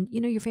 and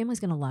your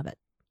family's going to love it.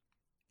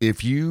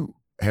 If you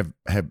have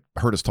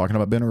heard us talking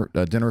about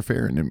Dinner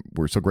Affair, and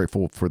we're so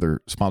grateful for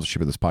their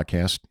sponsorship of this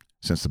podcast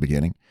since the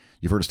beginning.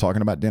 You've heard us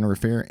talking about Dinner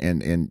Affair,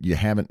 and you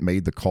haven't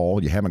made the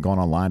call, you haven't gone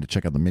online to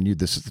check out the menu,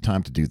 this is the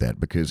time to do that,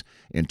 because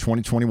in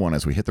 2021,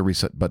 as we hit the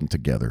reset button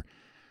together,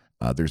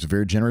 there's a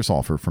very generous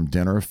offer from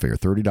Dinner Affair,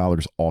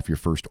 $30 off your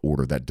first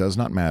order. That does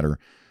not matter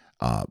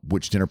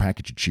which dinner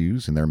package you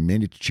choose, and there are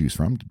many to choose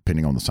from,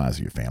 depending on the size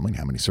of your family and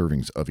how many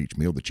servings of each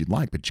meal that you'd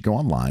like. But you go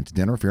online to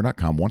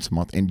dinneraffair.com once a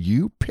month, and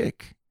you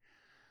pick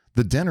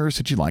the dinners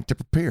that you like to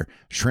prepare.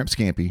 Shrimp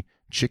scampi,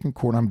 chicken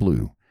cordon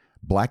bleu,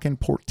 blackened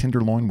pork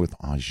tenderloin with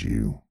au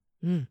jus.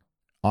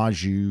 Au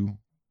jus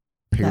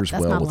pairs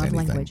well with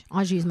anything. Language.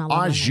 Au jus is my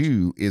love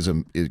language.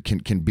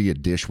 It can be a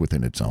dish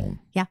within its own.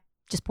 Yeah,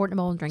 just pour it in a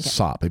bowl and drink it.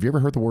 Sop. Have you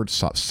ever heard the word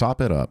sop?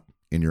 Sop it up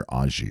in your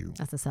au jus.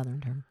 That's a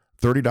Southern term.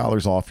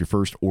 $30 off your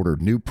first order.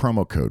 New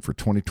promo code for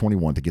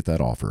 2021 to get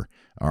that offer.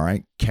 All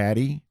right,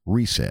 Caddy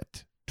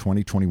Reset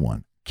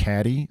 2021.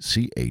 Caddy,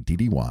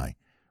 CADDY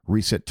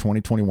Reset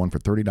 2021 for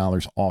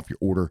 $30 off your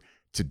order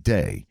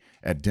today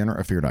at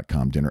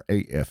dinneraffair.com,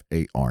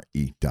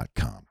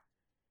 dinnerafare.com.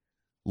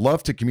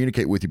 Love to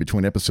communicate with you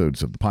between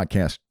episodes of the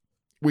podcast.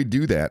 We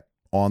do that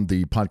on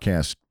the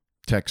podcast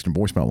text and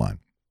voicemail line.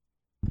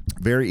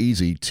 Very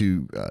easy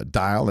to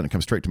dial, and it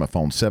comes straight to my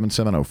phone,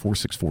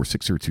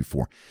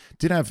 770-464-6024.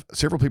 Did have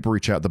several people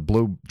reach out that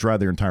blow dry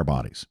their entire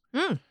bodies.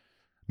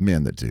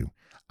 Men that do.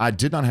 I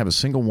did not have a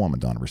single woman,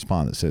 Donna,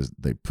 respond that says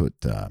they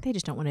put they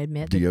just don't want to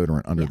admit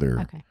deodorant under their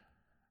okay.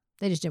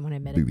 They just didn't want to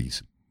admit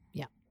boobies.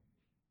 Yeah.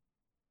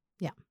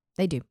 Yeah,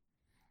 they do.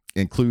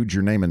 Include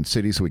your name and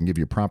city so we can give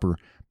you a proper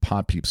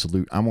Pod Peep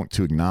salute. I want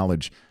to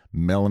acknowledge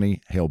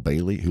Melanie Hale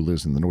Bailey, who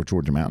lives in the North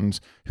Georgia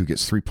mountains, who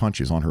gets 3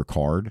 punches on her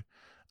card.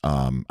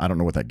 I don't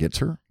know what that gets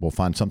her. We'll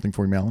find something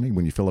for you, Melanie,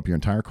 when you fill up your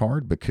entire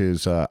card,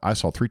 because I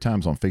saw 3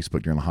 times on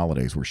Facebook during the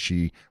holidays where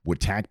she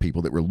would tag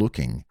people that were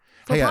looking.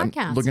 For hey,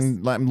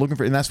 podcasts. I'm looking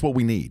for, and that's what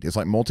we need. It's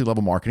like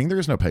multi-level marketing. There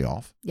is no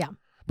payoff. Yeah.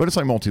 But it's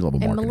like multi-level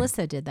marketing. And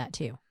Melissa did that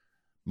too.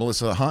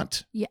 Melissa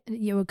Hunt? Yeah,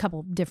 a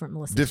couple different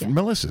Melissas. Different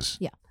Melissas.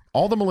 Yeah.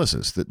 All the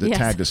Melissas that Yes.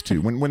 tagged us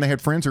too. When they had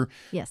friends or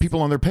Yes.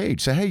 people on their page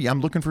say, hey,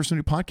 I'm looking for some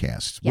new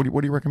podcasts. Yeah.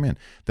 What do you recommend?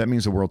 That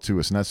means the world to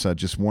us. And that's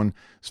just one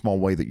small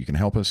way that you can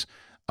help us.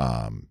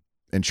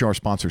 And show our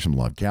sponsors some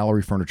love.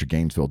 Gallery Furniture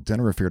Gainesville,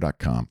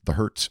 dinneraffair.com, the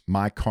Hertz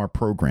My Car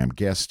Program,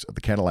 guests of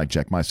the Cadillac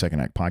Jack My Second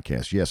Act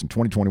podcast. Yes, in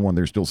 2021,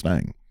 they're still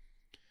staying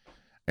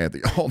at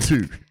the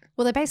all-new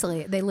Well,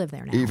 they live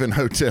there now. Even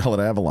Hotel at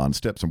Avalon,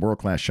 steps in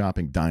world-class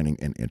shopping, dining,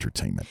 and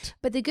entertainment.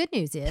 But the good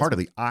news is part of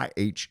the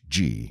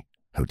IHG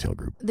Hotel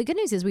Group. The good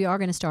news is we are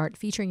going to start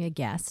featuring a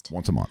guest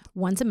once a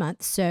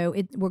month. So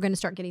we're going to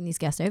start getting these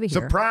guests over here.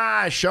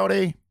 Surprise,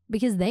 shorty!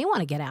 Because they want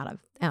to get out of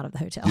the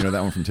hotel. You know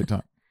that one from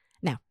TikTok?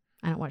 No,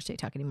 I don't watch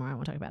TikTok anymore. I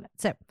won't talk about it.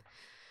 So,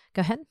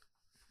 go ahead.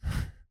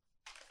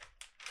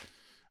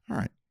 All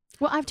right.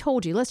 Well, I've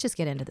told you. Let's just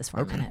get into this for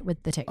a minute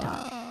with the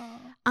TikTok.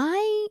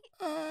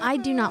 I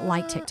do not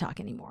like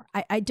TikTok anymore.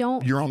 I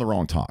don't. You're on the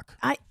wrong talk.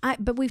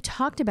 But we've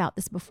talked about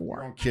this before.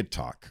 You're on Kid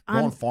Talk.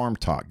 Go on Farm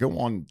Talk. Go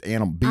on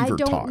Beaver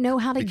Talk. I don't know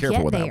how to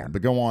get there.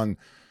 But go on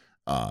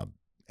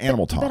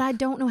Animal Talk. But I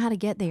don't know how to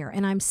get there.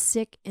 And I'm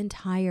sick and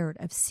tired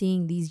of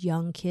seeing these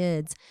young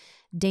kids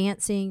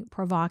dancing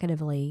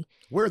provocatively.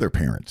 Where are their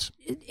parents?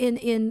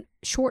 In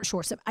short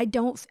shorts. I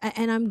don't,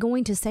 and I'm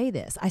going to say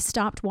this. I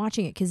stopped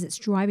watching it because it's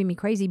driving me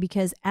crazy,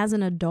 because as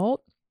an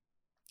adult,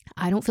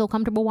 I don't feel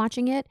comfortable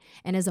watching it.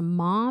 And as a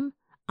mom,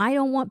 I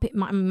don't want,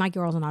 my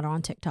girls are not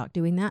on TikTok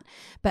doing that,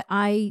 but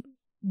I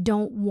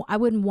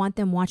wouldn't want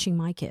them watching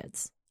my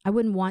kids. I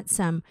wouldn't want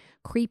some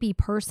creepy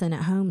person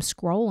at home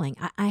scrolling.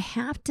 I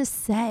have to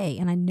say,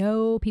 and I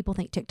know people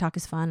think TikTok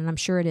is fun, and I'm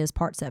sure it is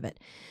parts of it,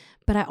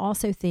 but I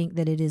also think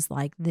that it is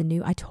like the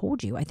new, I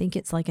told you, I think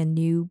it's like a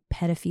new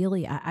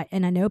pedophilia.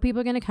 And I know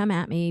people are going to come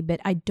at me, but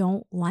I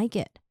don't like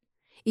it.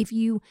 If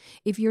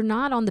you're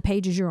not on the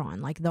pages you're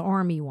on, like the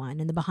Army one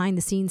and the behind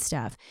the scenes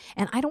stuff,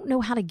 and I don't know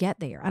how to get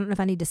there. I don't know if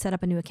I need to set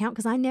up a new account,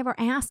 because I never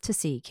asked to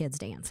see kids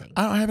dancing.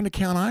 I don't have an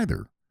account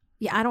either.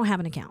 Yeah, I don't have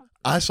an account.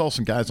 I saw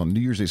some guys on New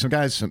Year's Eve,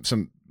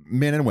 some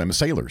men and women,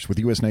 sailors with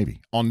the U.S.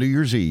 Navy on New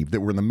Year's Eve that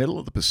were in the middle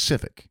of the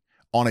Pacific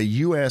on a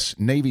U.S.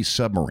 Navy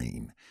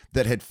submarine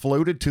that had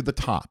floated to the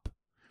top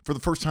for the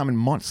first time in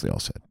months, they all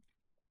said.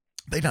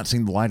 They'd not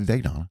seen the light of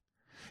day, Donna.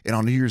 And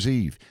on New Year's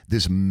Eve,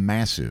 this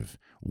massive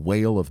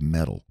whale of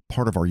metal,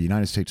 part of our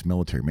United States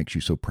military, makes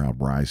you so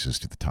proud, rises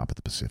to the top of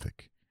the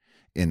Pacific.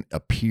 And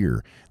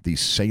appear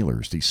these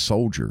sailors, these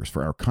soldiers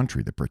for our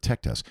country that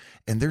protect us.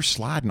 And they're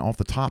sliding off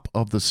the top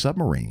of the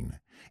submarine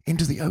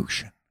into the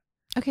ocean.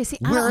 Okay, see,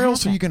 where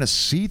else are you going to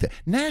see that?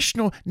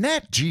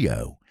 Nat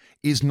Geo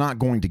is not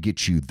going to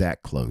get you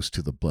that close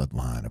to the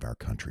bloodline of our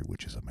country,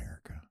 which is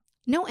America.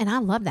 No, and I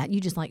love that.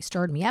 You just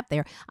stirred me up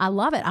there. I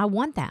love it. I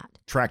want that.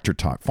 Tractor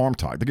Talk, Farm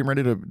Talk. They're getting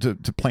ready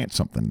to plant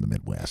something in the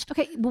Midwest.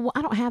 Okay, well,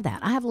 I don't have that.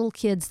 I have little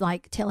kids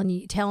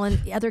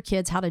telling other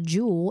kids how to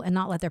jewel and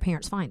not let their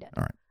parents find it.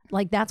 All right.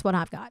 Like, that's what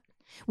I've got,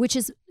 which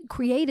has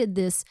created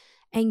this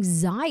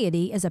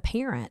anxiety as a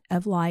parent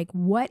of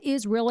what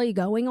is really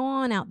going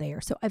on out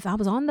there. So if I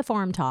was on the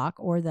Farm Talk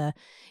or I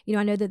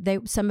know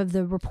that some of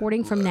the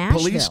reporting from Nashville.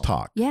 Police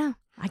Talk. Yeah,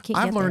 I can't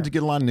I've learned to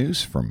get a lot of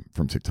news from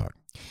TikTok.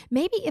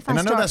 Maybe if I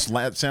know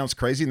that sounds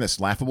crazy and that's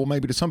laughable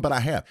maybe to some, but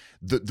I have.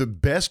 The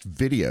best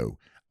video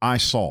I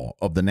saw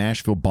of the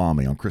Nashville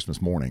bombing on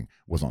Christmas morning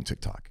was on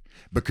TikTok,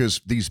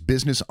 because these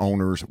business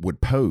owners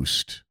would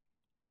post.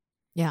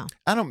 Yeah.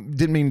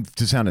 Didn't mean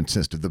to sound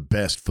insensitive, the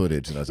best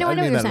footage. And I know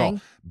what you're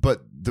saying.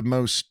 But the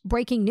most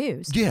breaking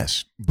news.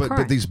 Yes.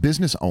 But these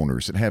business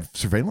owners that have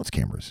surveillance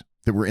cameras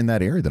that were in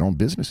that area that own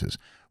businesses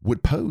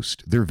would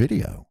post their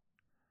video.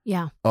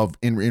 Yeah. Of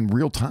in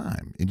real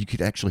time. And you could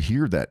actually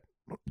hear that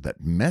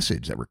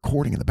message, that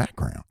recording in the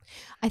background.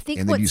 I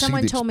think what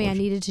someone told me I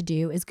needed to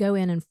do is go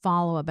in and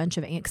follow a bunch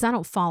of, because I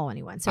don't follow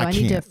anyone. So I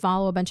need to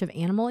follow a bunch of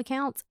animal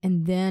accounts,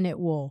 and then it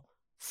will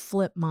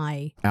flip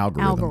my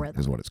algorithm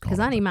is what it's called.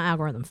 Because I need my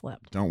algorithm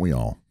flipped. Don't we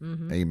all?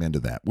 Mm-hmm. Amen to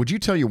that. Would you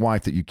tell your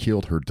wife that you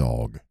killed her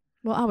dog?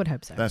 Well, I would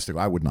hope so.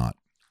 I would not.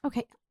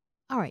 Okay.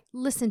 All right.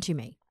 Listen to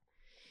me.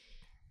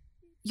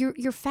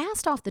 you're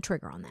fast off the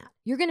trigger on that.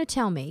 You're going to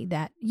tell me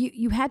that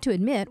you had to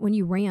admit when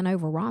you ran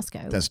over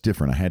Roscoe. That's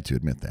different. I had to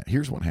admit that.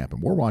 Here's what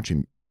happened. We're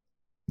watching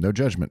No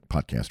Judgment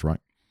podcast, right?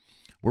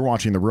 We're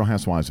watching The Real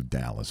Housewives of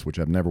Dallas, which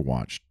I've never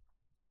watched.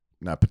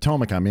 Now,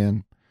 Potomac, I'm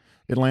in.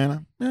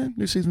 Atlanta,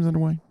 new season's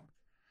underway.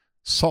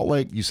 Salt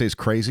Lake, you say is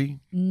crazy.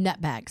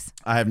 Nutbags.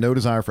 I have no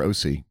desire for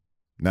OC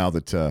now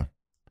that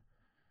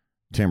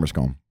Tamara's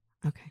gone.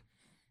 Okay.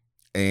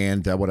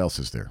 And what else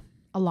is there?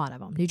 A lot of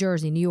them. New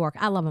Jersey, New York.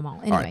 I love them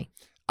all. Anyway. All right.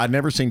 I've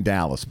never seen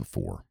Dallas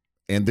before.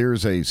 And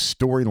there's a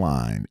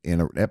storyline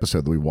in an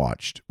episode that we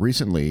watched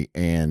recently,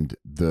 and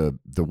the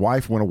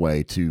wife went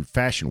away to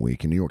Fashion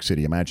Week in New York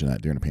City. Imagine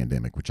that during a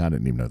pandemic, which I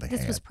didn't even know they had.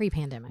 This was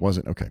pre-pandemic. Was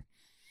it? Okay.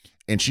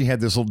 And she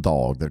had this little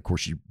dog that, of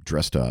course, she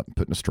dressed up and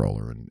put in a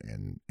stroller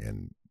and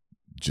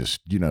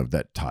just, you know,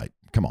 that type.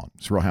 Come on.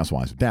 It's Real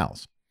Housewives of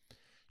Dallas.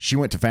 She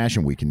went to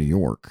Fashion Week in New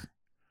York.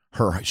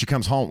 She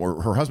comes home,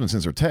 or her husband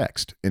sends her a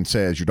text and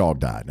says, your dog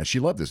died. Now, she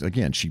loved this.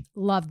 Again, she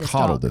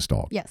coddled this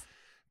dog. Yes.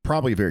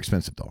 Probably a very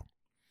expensive dog.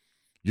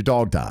 Your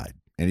dog died.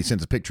 And he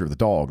sends a picture of the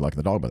dog, like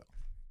the dog.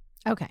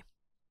 Okay.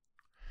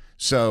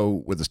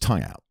 So, with his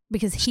tongue out.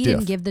 Because he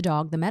didn't give the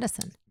dog the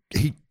medicine.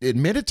 He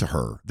admitted to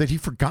her that he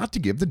forgot to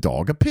give the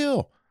dog a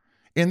pill.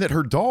 And that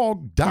her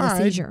dog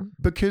died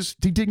because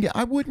he didn't get.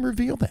 I wouldn't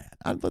reveal that.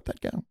 I'd let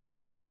that go.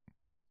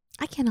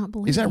 I cannot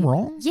believe. Is that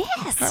wrong?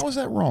 Yes. How is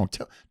that wrong?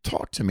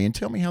 Talk to me and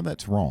tell me how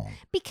that's wrong.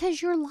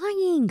 Because you're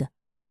lying.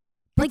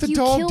 But like the you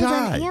dog killed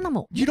died. An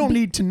animal. You don't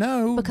need to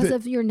know because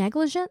of your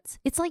negligence.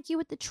 It's like you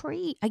with the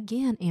tree.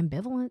 Again,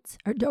 ambivalence.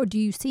 Or do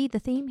you see the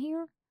theme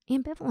here?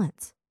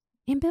 Ambivalence.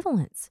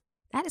 Ambivalence.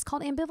 That is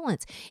called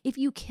ambivalence. If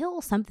you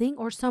kill something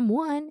or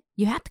someone,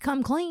 you have to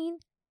come clean.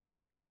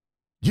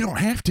 You don't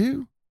have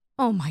to.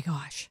 Oh my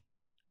gosh.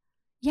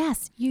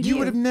 Yes, you do. You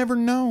would have never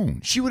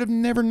known. She would have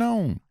never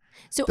known.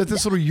 So that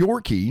this little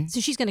Yorkie. So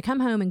she's going to come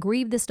home and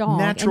grieve this dog.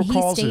 Natural and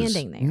he's causes.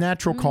 Standing there.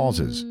 Natural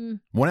causes.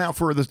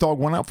 This dog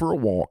went out for a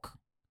walk,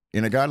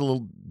 and it got a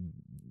little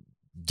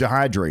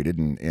dehydrated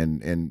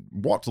and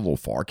walked a little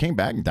far. Came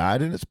back and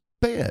died in its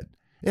bed.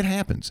 It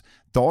happens.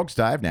 Dogs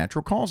die of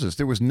natural causes.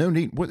 There was no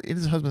need. What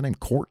is his husband's name?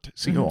 Court.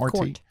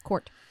 C-O-R-T.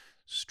 Court.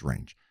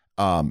 Strange.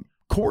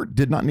 Court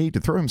did not need to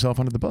throw himself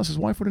under the bus. His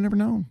wife would have never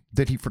known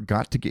that he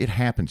forgot to get. It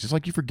happens. Just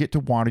like you forget to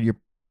water your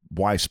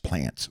wife's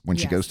plants when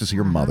she goes to see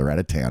her mother out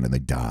of town and they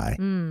die.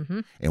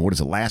 Mm-hmm. And what is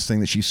the last thing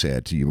that she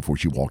said to you before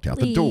she walked out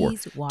the door?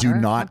 Do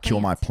not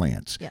kill my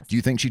plants. Yes. Do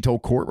you think she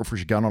told Court before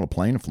she got on a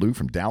plane and flew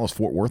from Dallas,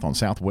 Fort Worth on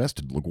Southwest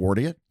to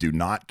LaGuardia? Do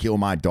not kill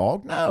my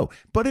dog? No,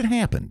 but it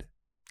happened.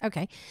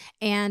 Okay.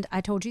 And I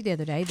told you the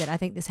other day that I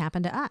think this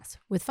happened to us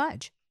with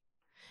Fudge.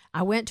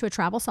 I went to a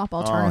travel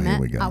softball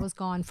tournament. I was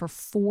gone for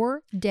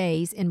 4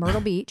 days in Myrtle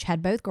Beach,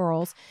 had both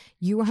girls.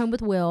 You were home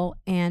with Will,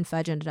 and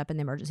Fudge ended up in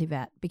the emergency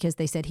vet because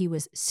they said he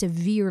was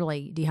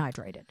severely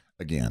dehydrated.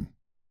 Again,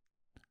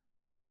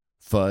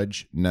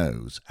 Fudge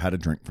knows how to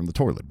drink from the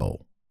toilet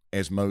bowl.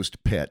 As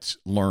most pets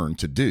learn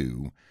to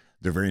do,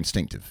 they're very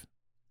instinctive.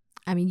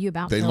 I mean,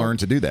 they learn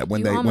to do that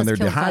when they're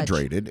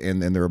dehydrated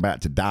and they're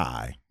about to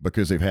die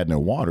because they've had no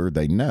water.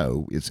 They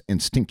know it's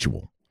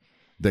instinctual.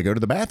 They go to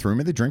the bathroom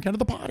and they drink out of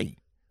the potty.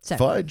 So,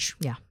 Fudge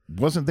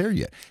wasn't there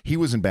yet. He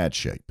was in bad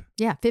shape.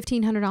 Yeah,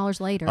 $1,500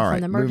 later from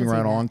the emergency moving right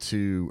vet. on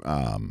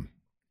to...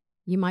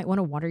 you might want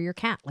to water your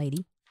cat,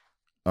 lady.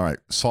 All right,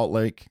 Salt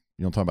Lake.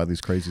 You want to talk about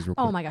these crazies real quick?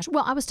 Oh, my gosh.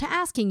 Well, I was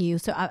asking you,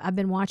 so I've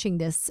been watching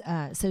this.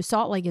 So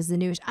Salt Lake is the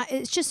newest.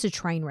 It's just a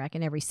train wreck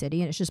in every city,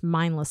 and it's just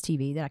mindless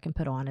TV that I can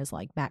put on as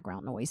like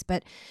background noise.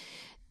 But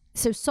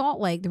so Salt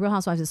Lake, The Real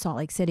Housewives of Salt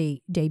Lake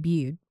City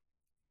debuted.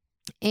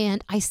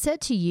 And I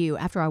said to you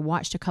after I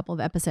watched a couple of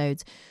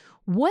episodes,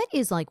 what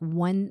is like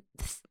one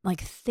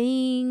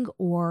thing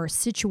or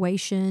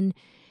situation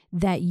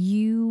that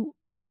you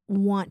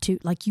want to,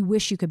 like you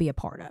wish you could be a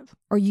part of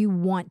or you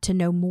want to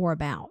know more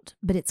about,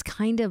 but it's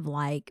kind of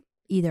like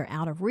either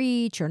out of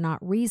reach or not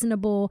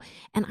reasonable?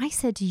 And I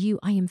said to you,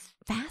 I am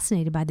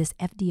fascinated by this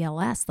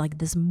FDLS, like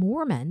the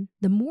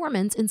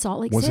Mormons in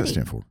Salt Lake City. What's that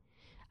stand for?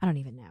 I don't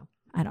even know.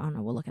 I don't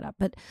know. We'll look it up.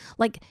 But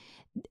like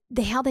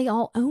how they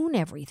all own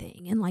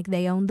everything, and like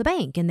they own the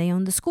bank and they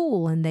own the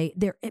school, and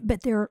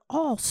they're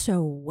all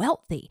so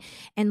wealthy.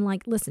 And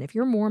like, listen, if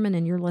you're Mormon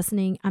and you're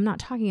listening, I'm not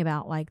talking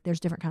about like there's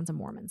different kinds of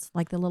Mormons,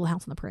 like the Little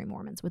House on the Prairie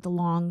Mormons with the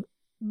long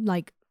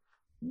like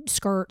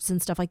skirts and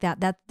stuff like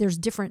that. That there's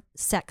different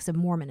sects of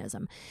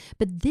Mormonism,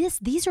 but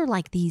these are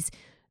like these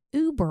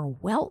uber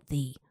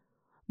wealthy.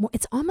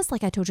 It's almost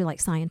like I told you, like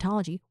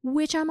Scientology,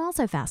 which I'm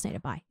also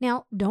fascinated by.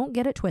 Now, don't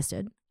get it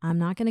twisted. I'm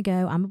not going to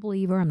go. I'm a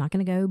believer. I'm not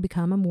going to go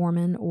become a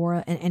Mormon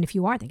and if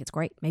you are, I think it's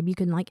great. Maybe you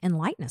can like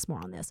enlighten us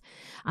more on this.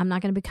 I'm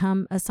not going to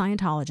become a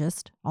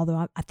Scientologist,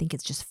 although I think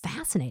it's just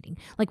fascinating.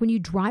 Like when you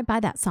drive by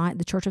that sign,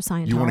 the Church of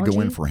Scientology. You want to go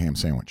in for a ham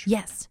sandwich?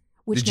 Yes.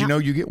 Did you know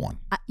you get one?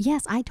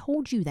 Yes, I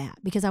told you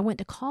that because I went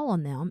to call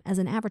on them as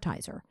an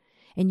advertiser,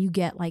 and you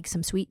get like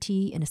some sweet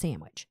tea and a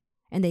sandwich,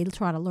 and they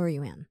try to lure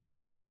you in.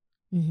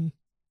 Mm-hmm.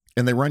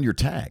 And they run your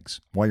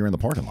tags while you're in the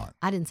parking lot.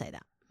 I didn't say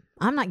that.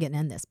 I'm not getting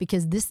in this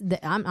because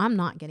I'm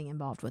not getting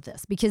involved with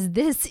this because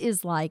this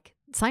is like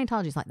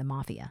Scientology is like the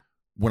mafia.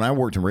 When I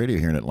worked in radio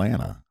here in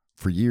Atlanta,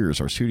 for years,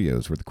 our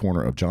studios were at the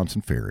corner of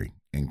Johnson Ferry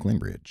and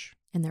Glenridge.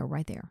 And they're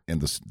right there.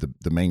 And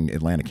the main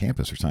Atlanta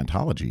campus for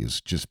Scientology is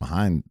just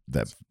behind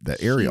that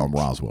area on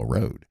Roswell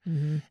Road.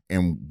 Mm-hmm.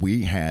 And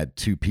we had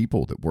 2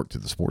 people that worked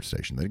at the sports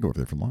station. They'd go over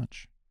there for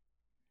lunch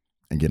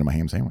and get them a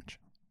ham sandwich.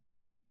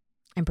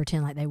 And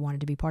pretend like they wanted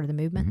to be part of the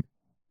movement.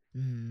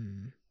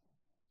 Mm-hmm.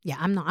 Yeah,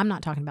 I'm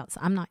not talking about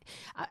talking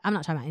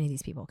about any of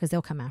these people because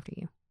they'll come after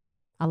you.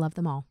 I love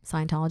them all.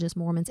 Scientologists,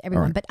 Mormons,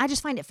 everyone. Right. But I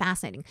just find it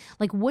fascinating.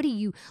 Like, what do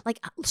you,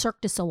 like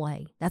Cirque du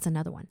Soleil? That's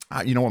another one.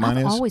 You know what mine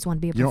is? I always want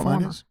to be a performer. You know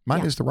what mine is?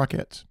 Mine is the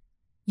Rockettes.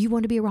 You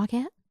want to be a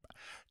Rockette?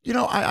 You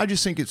know, I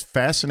just think it's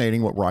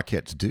fascinating what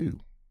Rockettes do.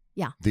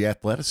 Yeah. The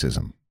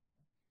athleticism.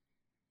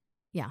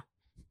 Yeah.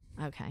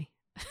 Okay.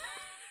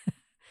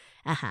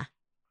 Uh-huh.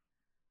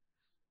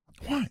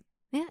 What?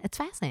 Yeah, it's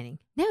fascinating.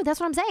 No, that's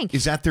what I'm saying.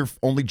 Is that their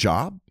only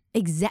job?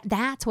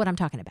 That's what I'm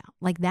talking about.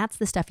 Like, that's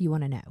the stuff you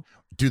want to know.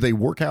 Do they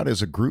work out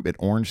as a group at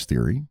Orange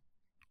Theory?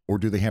 Or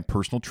do they have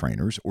personal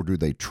trainers? Or do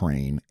they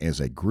train as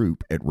a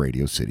group at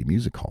Radio City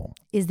Music Hall?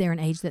 Is there an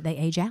age that they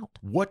age out?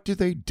 What do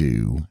they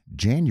do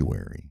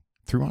January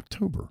through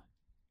October?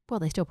 Well,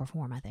 they still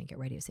perform, I think, at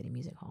Radio City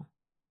Music Hall.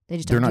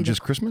 They're not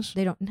just Christmas?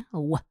 They don't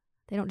know.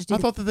 They don't just do I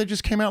thought that they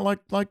just came out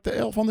like the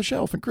elf on the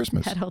shelf at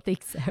Christmas. I don't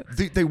think so.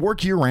 They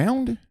work year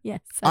round?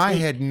 Yes. I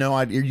had no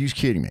idea. Are you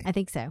kidding me? I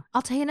think so.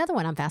 I'll tell you another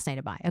one I'm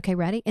fascinated by. Okay,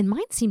 ready? And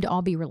mine seem to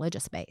all be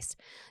religious based.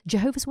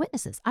 Jehovah's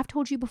Witnesses. I've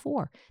told you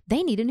before.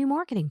 They need a new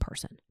marketing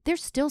person. They're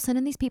still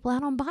sending these people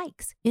out on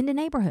bikes into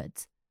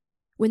neighborhoods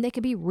when they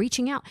could be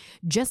reaching out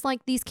just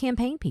like these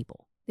campaign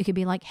people. They could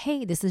be like,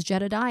 hey, this is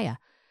Jedediah.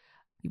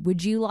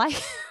 Would you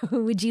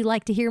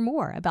like to hear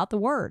more about the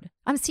word?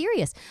 I'm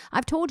serious.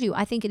 I've told you,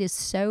 I think it is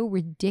so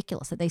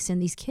ridiculous that they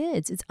send these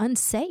kids. It's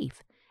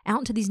unsafe out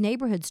into these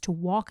neighborhoods to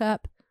walk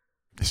up.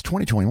 It's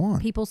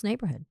 2021. People's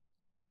neighborhood.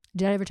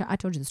 Did I ever I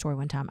told you the story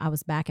one time. I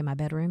was back in my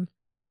bedroom.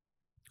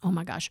 Oh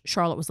my gosh.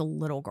 Charlotte was a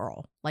little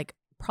girl,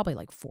 probably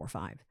 4 or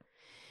 5.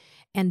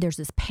 And there's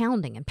this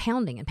pounding and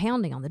pounding and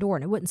pounding on the door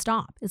and it wouldn't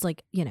stop. It's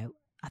like,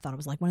 I thought it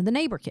was like one of the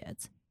neighbor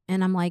kids.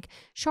 And I'm like,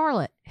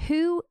 Charlotte,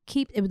 then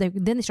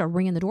they started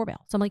ringing the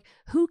doorbell. So I'm like,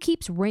 who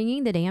keeps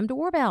ringing the damn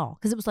doorbell?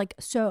 Because it was like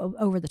so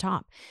over the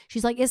top.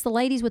 She's like, it's the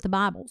ladies with the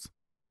Bibles.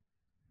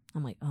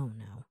 I'm like, oh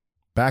no.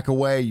 Back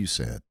away, you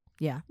said.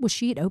 Yeah. Well,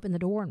 she had opened the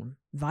door and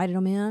invited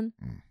them in.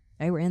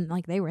 They were in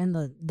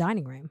the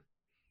dining room.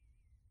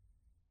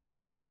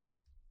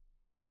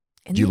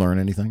 And did you learn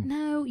anything?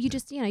 No, you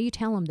just, you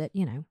tell them that,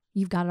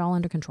 you've got it all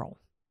under control,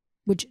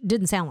 which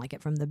didn't sound like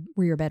it from the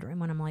rear bedroom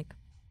when I'm like,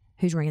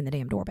 who's ringing the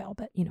damn doorbell,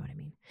 but you know what I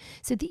mean.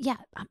 So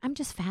I'm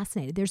just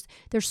fascinated.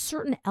 There's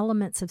certain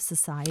elements of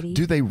society.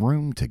 Do they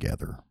room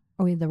together?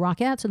 Are we the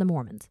Rockettes or the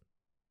Mormons?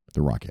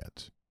 The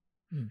Rockettes.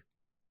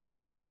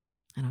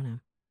 I don't know.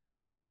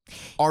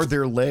 Are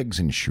their legs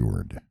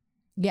insured?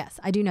 Yes,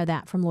 I do know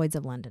that from Lloyd's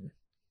of London.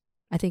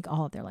 I think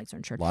all of their legs are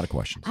insured. A lot of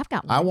questions. I've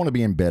got one. I want to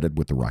be embedded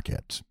with the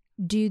Rockettes.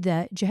 Do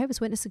the Jehovah's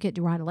Witnesses get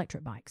to ride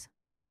electric bikes?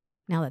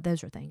 Now that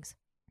those are things.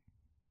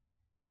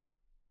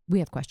 We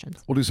have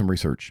questions. We'll do some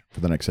research for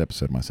the next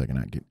episode of My Second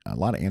Act. Get a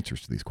lot of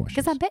answers to these questions.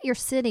 Because I bet you're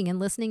sitting and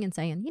listening and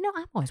saying,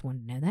 I've always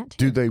wanted to know that too.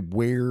 Do they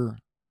wear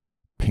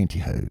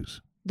pantyhose?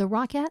 The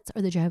Rockettes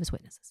or the Jehovah's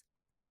Witnesses?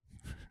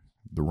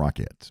 The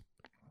Rockettes.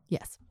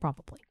 Yes,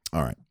 probably.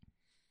 All right.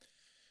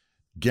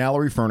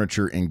 Gallery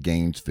Furniture in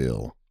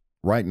Gainesville.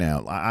 Right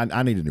now,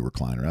 I need a new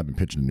recliner. I've been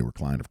pitching a new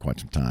recliner for quite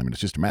some time, and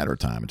it's just a matter of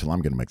time until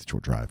I'm going to make the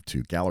short drive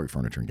to Gallery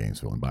Furniture in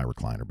Gainesville and buy a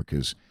recliner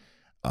because,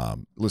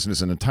 listen,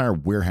 it's an entire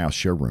warehouse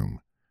showroom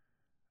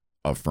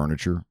of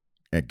furniture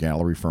at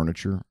Gallery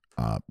Furniture.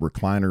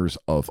 Recliners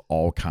of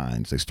all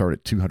kinds. They start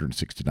at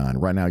 $269.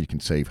 Right now, you can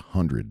save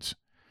hundreds,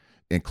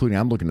 including,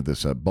 I'm looking at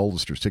this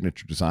Bollister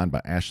Signature Design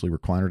by Ashley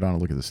recliner. Donna,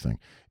 look at this thing.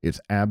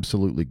 It's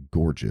absolutely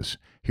gorgeous.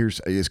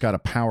 It's got a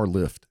power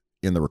lift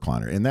in the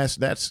recliner, and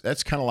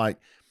that's kind of like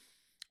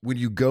when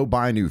you go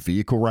buy a new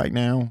vehicle right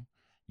now,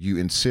 you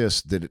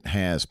insist that it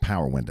has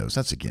power windows.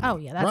 That's a given. Oh,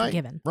 yeah, that's a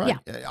given. Right.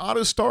 Yeah.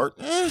 Auto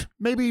start,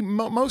 maybe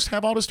most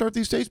have auto start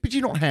these days, but you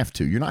don't have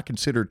to. You're not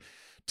considered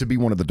to be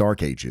one of the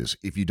dark ages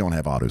if you don't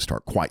have auto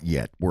start quite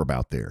yet. We're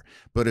about there.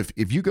 But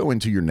if you go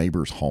into your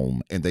neighbor's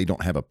home and they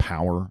don't have a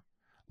power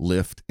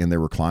lift in their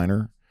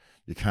recliner,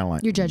 you're kind of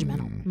like... You're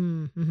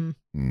judgmental.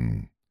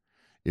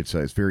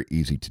 It's very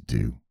easy to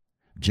do.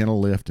 Gentle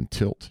lift and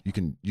tilt. You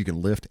can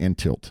lift and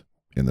tilt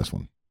in this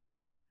one.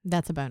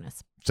 That's a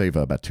bonus. Save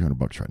about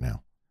 $200 right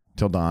now.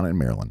 Tell Donna and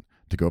Marilyn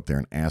to go up there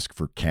and ask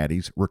for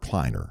Caddy's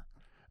recliner.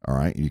 All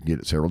right, you can get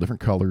it several different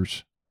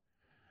colors.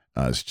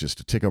 It's just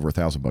a tick over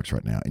 $1,000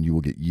 right now, and you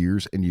will get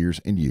years and years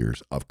and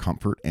years of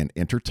comfort and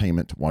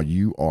entertainment while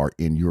you are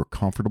in your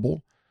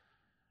comfortable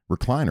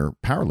recliner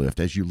power lift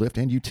as you lift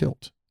and you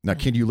tilt. Now,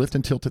 can you lift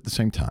and tilt at the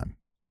same time?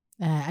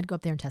 I'd go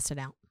up there and test it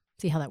out.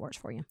 See how that works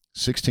for you.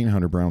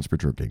 1600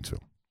 Brownsbridge Road,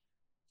 Gainesville.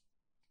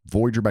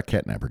 Voyager by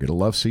Catnapper. Get a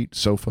love seat,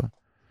 sofa,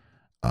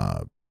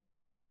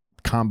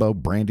 combo,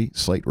 brandy,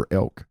 slate, or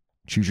elk.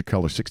 Choose your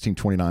color.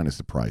 $16.29 is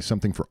the price.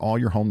 Something for all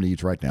your home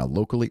needs right now.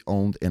 Locally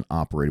owned and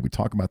operated. We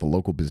talk about the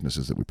local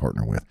businesses that we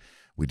partner with.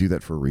 We do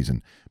that for a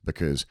reason,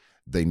 because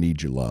they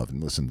need your love.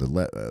 And listen,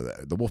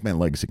 the Wolfman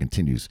legacy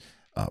continues.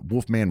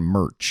 Wolfman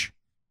merch,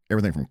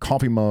 everything from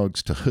coffee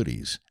mugs to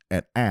hoodies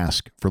at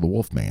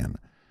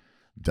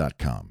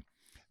askforthewolfman.com.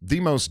 The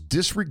most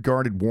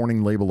disregarded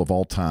warning label of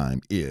all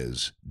time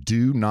is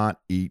do not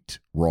eat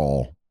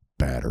raw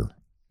batter.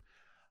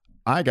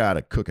 I got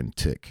a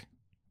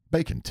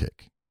bacon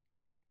tick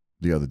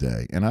the other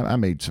day, and I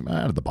made some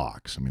out of the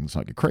box. I mean, it's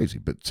not get crazy,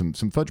 but some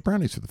fudge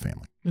brownies for the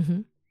family.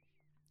 Mm-hmm.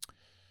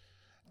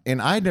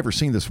 And I'd never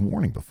seen this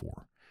warning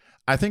before.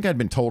 I think I'd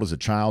been told as a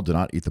child to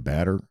not eat the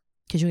batter.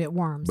 Because you get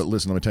worms. But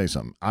listen, let me tell you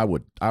something. I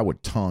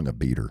would tongue a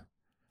beater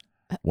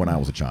when I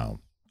was a child.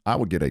 I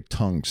would get a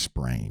tongue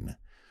sprain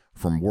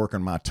from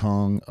working my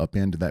tongue up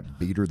into that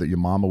beater that your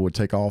mama would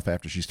take off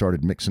after she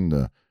started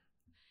mixing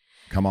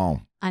come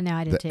on. I know,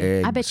 I did too.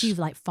 Eggs. I bet you've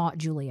fought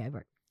Julie over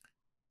it.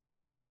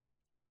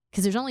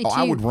 Because there's only two.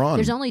 I would run.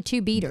 There's only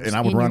two beaters. And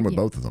I would run with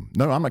both of them.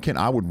 No, I'm not kidding.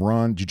 I would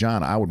run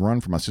Gianna. I would run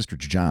for my sister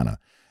Gianna.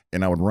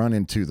 And I would run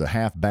into the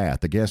half bath,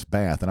 the guest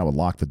bath, and I would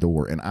lock the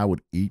door. And I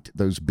would eat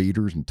those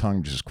beaters and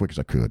tongue just as quick as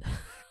I could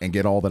and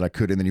get all that I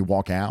could. And then you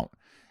walk out.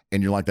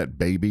 And you're like that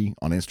baby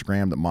on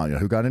Instagram that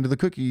who got into the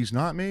cookies?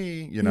 Not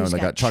me. And they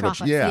got chocolate.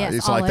 Yeah, yes,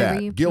 it's like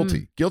that. You.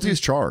 Guilty. Guilty as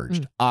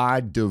charged.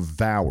 I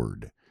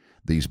devoured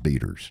these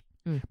beaters.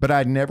 But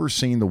I'd never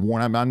seen the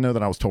warning. I know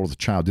that I was told as a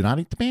child, do not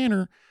eat the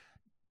banner.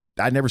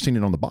 I'd never seen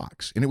it on the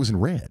box. And it was in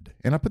red.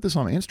 And I put this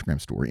on an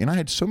Instagram story. And I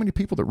had so many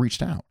people that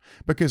reached out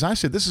because I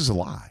said, this is a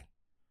lie.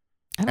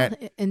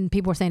 And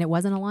people were saying it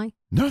wasn't a lie?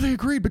 No, they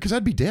agreed, because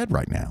I'd be dead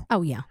right now.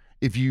 Oh, yeah.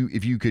 If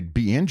you could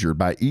be injured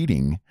by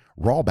eating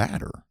raw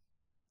batter.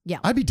 Yeah,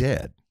 I'd be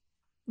dead.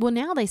 Well,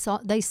 now they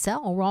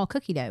sell raw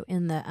cookie dough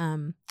in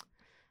the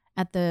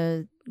at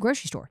the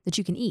grocery store that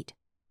you can eat,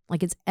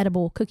 like it's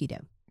edible cookie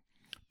dough.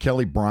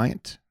 Kelly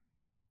Bryant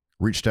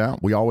reached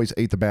out. We always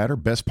ate the batter,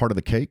 best part of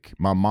the cake.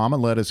 My mama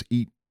let us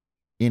eat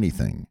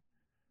anything.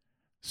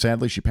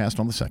 Sadly, she passed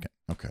on the second.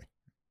 Okay,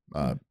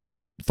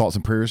 thoughts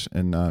and prayers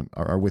and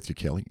are with you,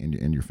 Kelly,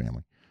 and your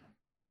family.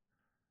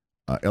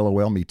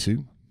 LOL, me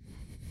too.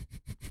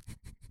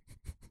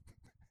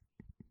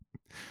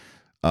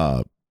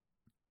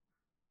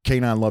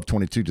 Canine Love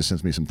 22 just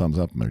sends me some thumbs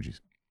up emojis.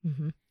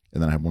 Mm-hmm.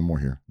 And then I have one more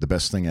here. The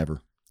best thing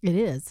ever. It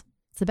is.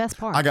 It's the best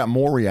part. I got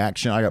more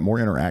reaction. I got more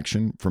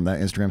interaction from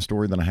that Instagram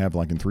story than I have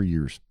like in 3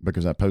 years,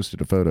 because I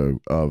posted a photo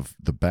of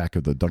the back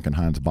of the Duncan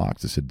Hines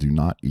box that said, do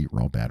not eat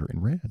raw batter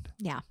in red.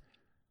 Yeah.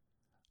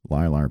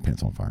 Liar, liar,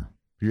 pants on fire.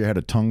 If you had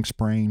a tongue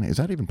sprain, is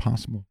that even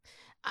possible?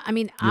 I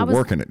mean, I was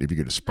working it if you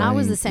get a sprain. I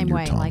was the same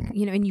way. Tongue. Like,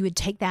 and you would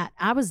take that.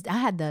 I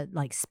had the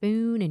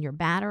spoon in your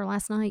batter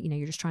last night.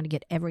 You're just trying to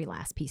get every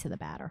last piece of the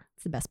batter.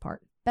 It's the best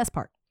part. Best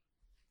part.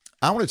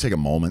 I want to take a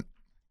moment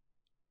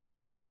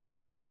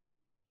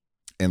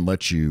and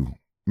make you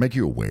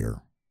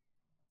aware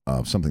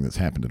of something that's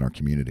happened in our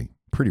community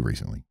pretty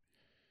recently.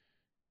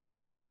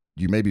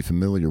 You may be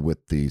familiar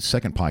with the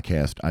second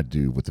podcast I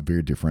do with a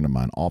very dear friend of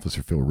mine,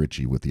 Officer Phil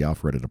Ritchie, with the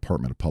Alpharetta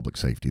Department of Public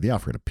Safety, the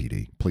Alpharetta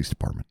PD, Police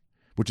Department,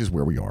 which is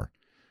where we are.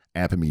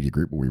 Appa Media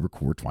Group, where we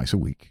record twice a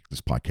week.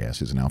 This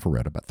podcast is in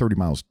Alpharetta, about 30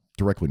 miles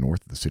directly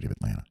north of the city of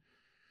Atlanta.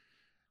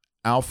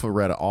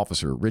 Alpharetta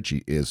Officer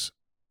Ritchie is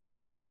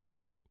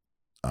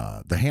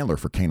the handler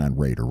for Canine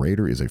Raider.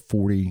 Raider is a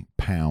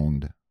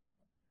 40-pound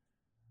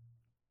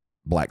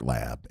black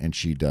lab, and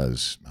she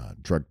does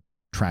drug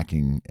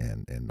tracking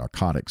and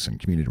narcotics and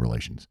community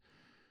relations.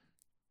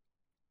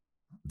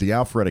 The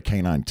Alpharetta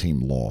Canine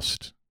team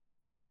lost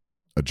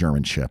a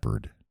German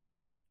Shepherd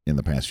in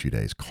the past few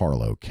days,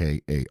 Carlo,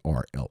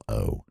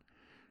 K-A-R-L-O.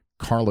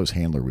 Carlo's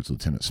handler was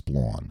Lieutenant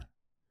Splon.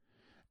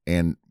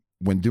 And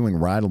when doing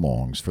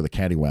ride-alongs for the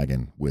Caddy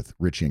Wagon with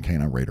Ritchie and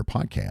Canine Raider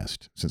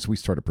podcast, since we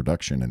started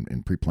production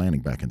and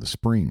pre-planning back in the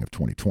spring of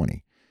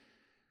 2020,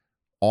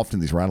 often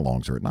these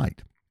ride-alongs are at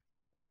night.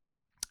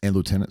 And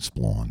Lieutenant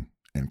Splon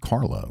and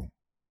Carlo,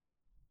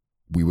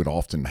 we would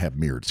often have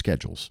mirrored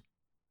schedules.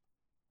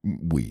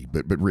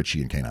 But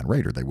Ritchie and Canine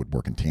Raider, they would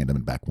work in tandem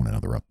and back one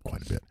another up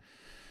quite a bit.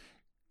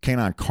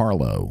 Canine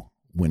Carlo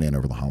went in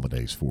over the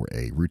holidays for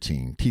a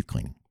routine teeth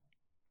cleaning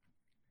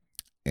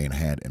and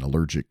had an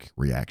allergic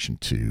reaction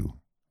to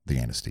the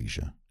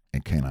anesthesia.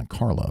 And Canine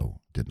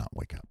Carlo did not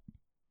wake up.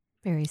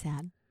 Very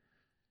sad.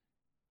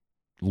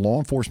 Law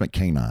enforcement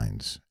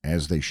canines,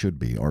 as they should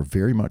be, are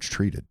very much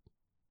treated.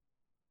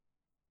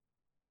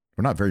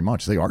 Or not very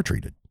much, they are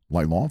treated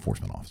like law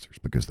enforcement officers,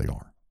 because they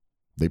are.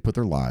 They put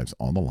their lives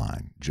on the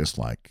line just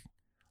like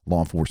law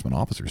enforcement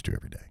officers do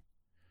every day.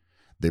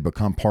 They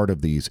become part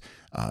of these,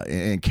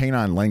 in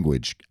canine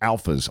language,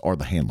 alphas are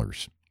the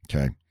handlers,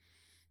 okay?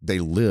 They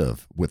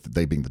live with,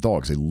 they being the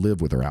dogs, they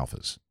live with their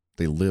alphas.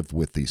 They live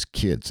with these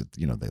kids that,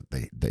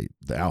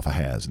 the alpha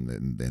has,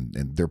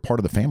 and they're part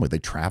of the family. They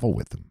travel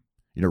with them.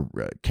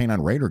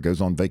 Canine Raider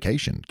goes on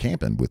vacation,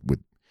 camping with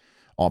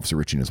Officer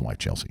Ritchie and his wife,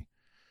 Chelsea.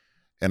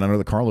 And I know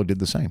that Carlo did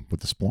the same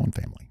with the Splon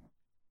family.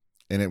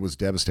 And it was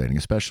devastating,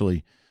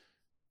 especially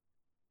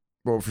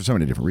Well, for so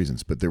many different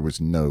reasons, but there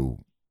was no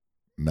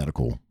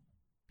medical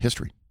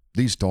history.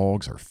 These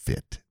dogs are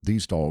fit.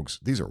 These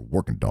are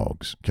working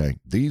dogs, okay?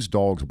 These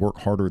dogs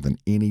work harder than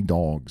any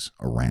dogs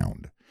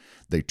around.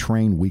 They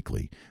train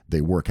weekly.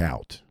 They work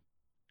out.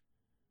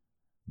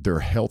 Their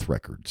health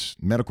records,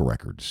 medical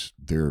records,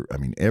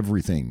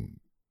 everything.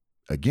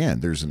 Again,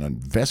 there's an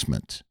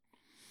investment,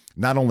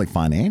 not only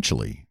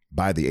financially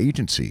by the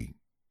agency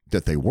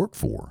that they work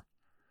for,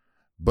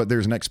 but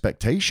there's an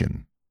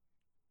expectation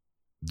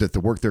that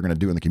the work they're going to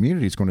do in the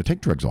community is going to take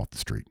drugs off the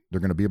street. They're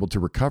going to be able to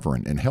recover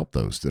and help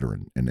those that are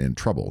in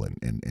trouble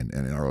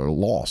and are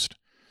lost,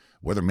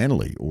 whether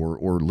mentally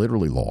or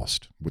literally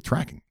lost with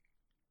tracking.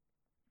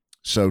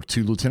 So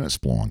to Lieutenant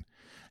Splawn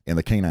and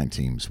the canine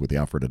teams with the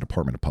Alpharetta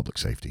Department of Public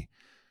Safety,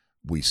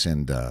 we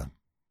send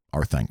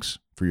our thanks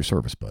for your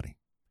service, buddy.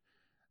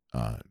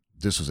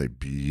 This was a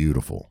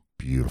beautiful,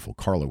 beautiful.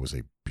 Carla was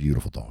a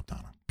beautiful dog,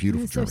 Donna.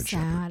 Beautiful German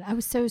Shepherd. I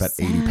was so about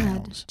sad. 80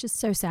 pounds.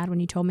 Just so sad when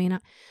you told me. And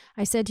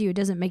I said to you, it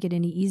doesn't make it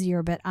any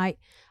easier, but I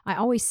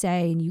always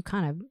say, and you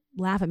kind of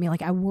laugh at me,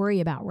 like I worry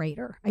about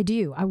Raider. I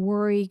do. I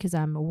worry because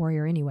I'm a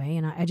warrior anyway.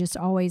 And I just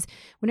always,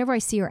 whenever I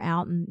see her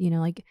out and,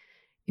 like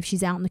if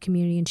she's out in the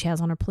community and she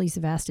has on her police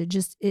vest,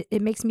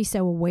 it makes me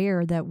so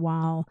aware that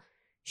while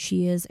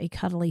she is a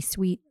cuddly,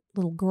 sweet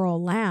little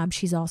girl lab,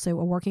 she's also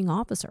a working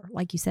officer,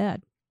 like you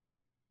said.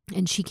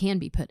 And she can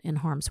be put in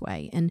harm's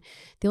way. And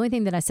the only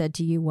thing that I said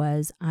to you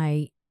was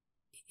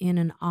in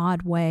an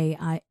odd way,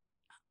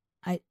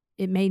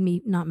 it made me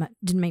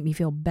didn't make me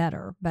feel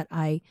better, but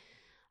I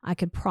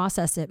could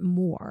process it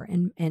more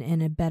and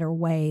in a better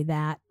way,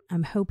 that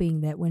I'm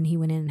hoping that when he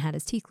went in and had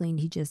his teeth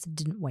cleaned, he just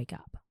didn't wake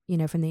up,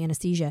 from the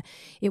anesthesia.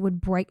 It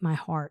would break my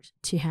heart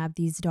to have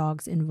these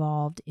dogs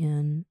involved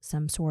in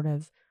some sort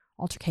of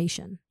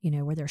altercation,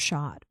 where they're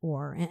shot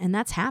and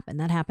that's happened.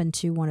 That happened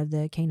to one of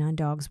the canine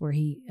dogs where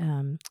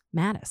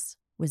Mattis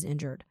was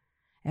injured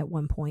at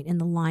one point in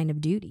the line of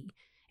duty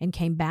and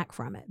came back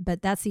from it.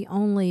 But that's the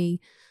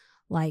only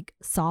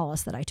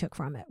solace that I took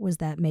from it, was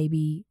that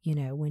maybe,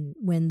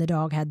 when the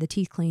dog had the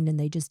teeth cleaned and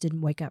they just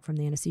didn't wake up from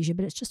the anesthesia.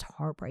 But it's just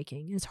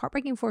heartbreaking. And it's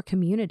heartbreaking for a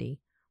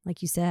community,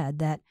 like you said,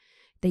 that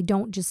they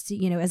don't just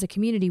see, as a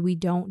community, we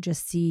don't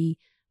just see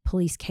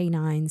police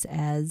canines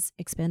as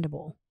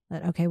expendable.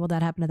 That, okay, well,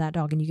 that happened to that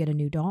dog and you get a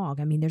new dog.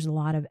 I mean, there's a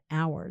lot of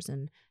hours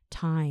and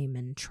time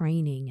and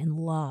training and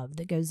love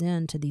that goes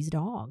into these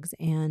dogs.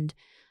 And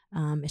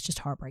it's just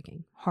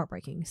heartbreaking.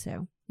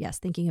 So, yes,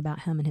 thinking about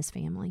him and his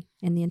family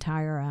and the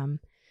entire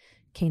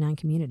canine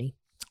community.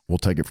 We'll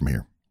take it from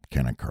here.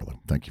 Canine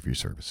Carlo, thank you for your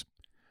service.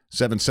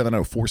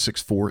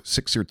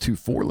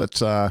 770-464-6024.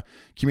 Let's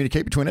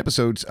communicate between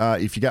episodes.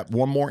 If you got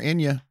one more in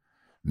you,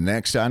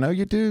 next, I know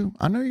you do.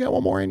 I know you got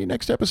one more in your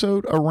next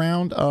episode, a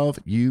round of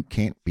You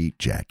Can't Beat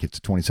Jack. It's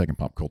a 20-second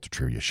pop culture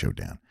trivia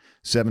showdown.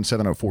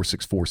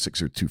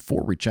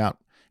 770-464-6024. Reach out.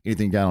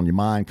 Anything you got on your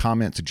mind,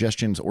 comments,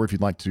 suggestions, or if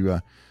you'd like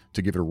to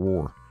give it a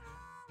roar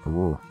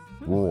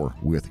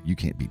with You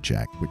Can't Beat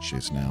Jack, which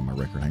is now my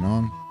record. Hang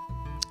on.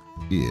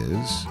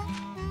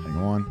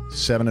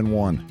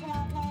 7-1.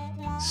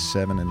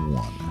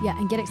 7-1. Yeah,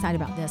 and get excited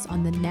about this.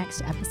 On the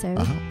next episode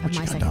of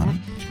My Second Act,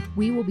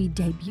 we will be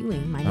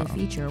debuting my new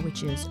feature,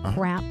 which is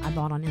crap I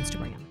bought on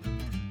Instagram.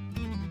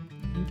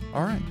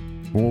 All right.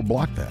 Well, we'll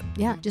block that.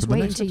 Yeah, just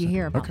wait until you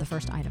hear about the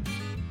first item.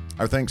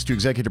 Our thanks to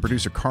executive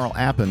producer Carl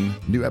Appen.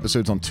 New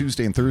episodes on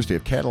Tuesday and Thursday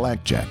of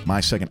Cadillac Jack,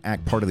 My Second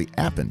Act, part of the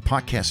Appen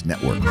Podcast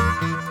Network.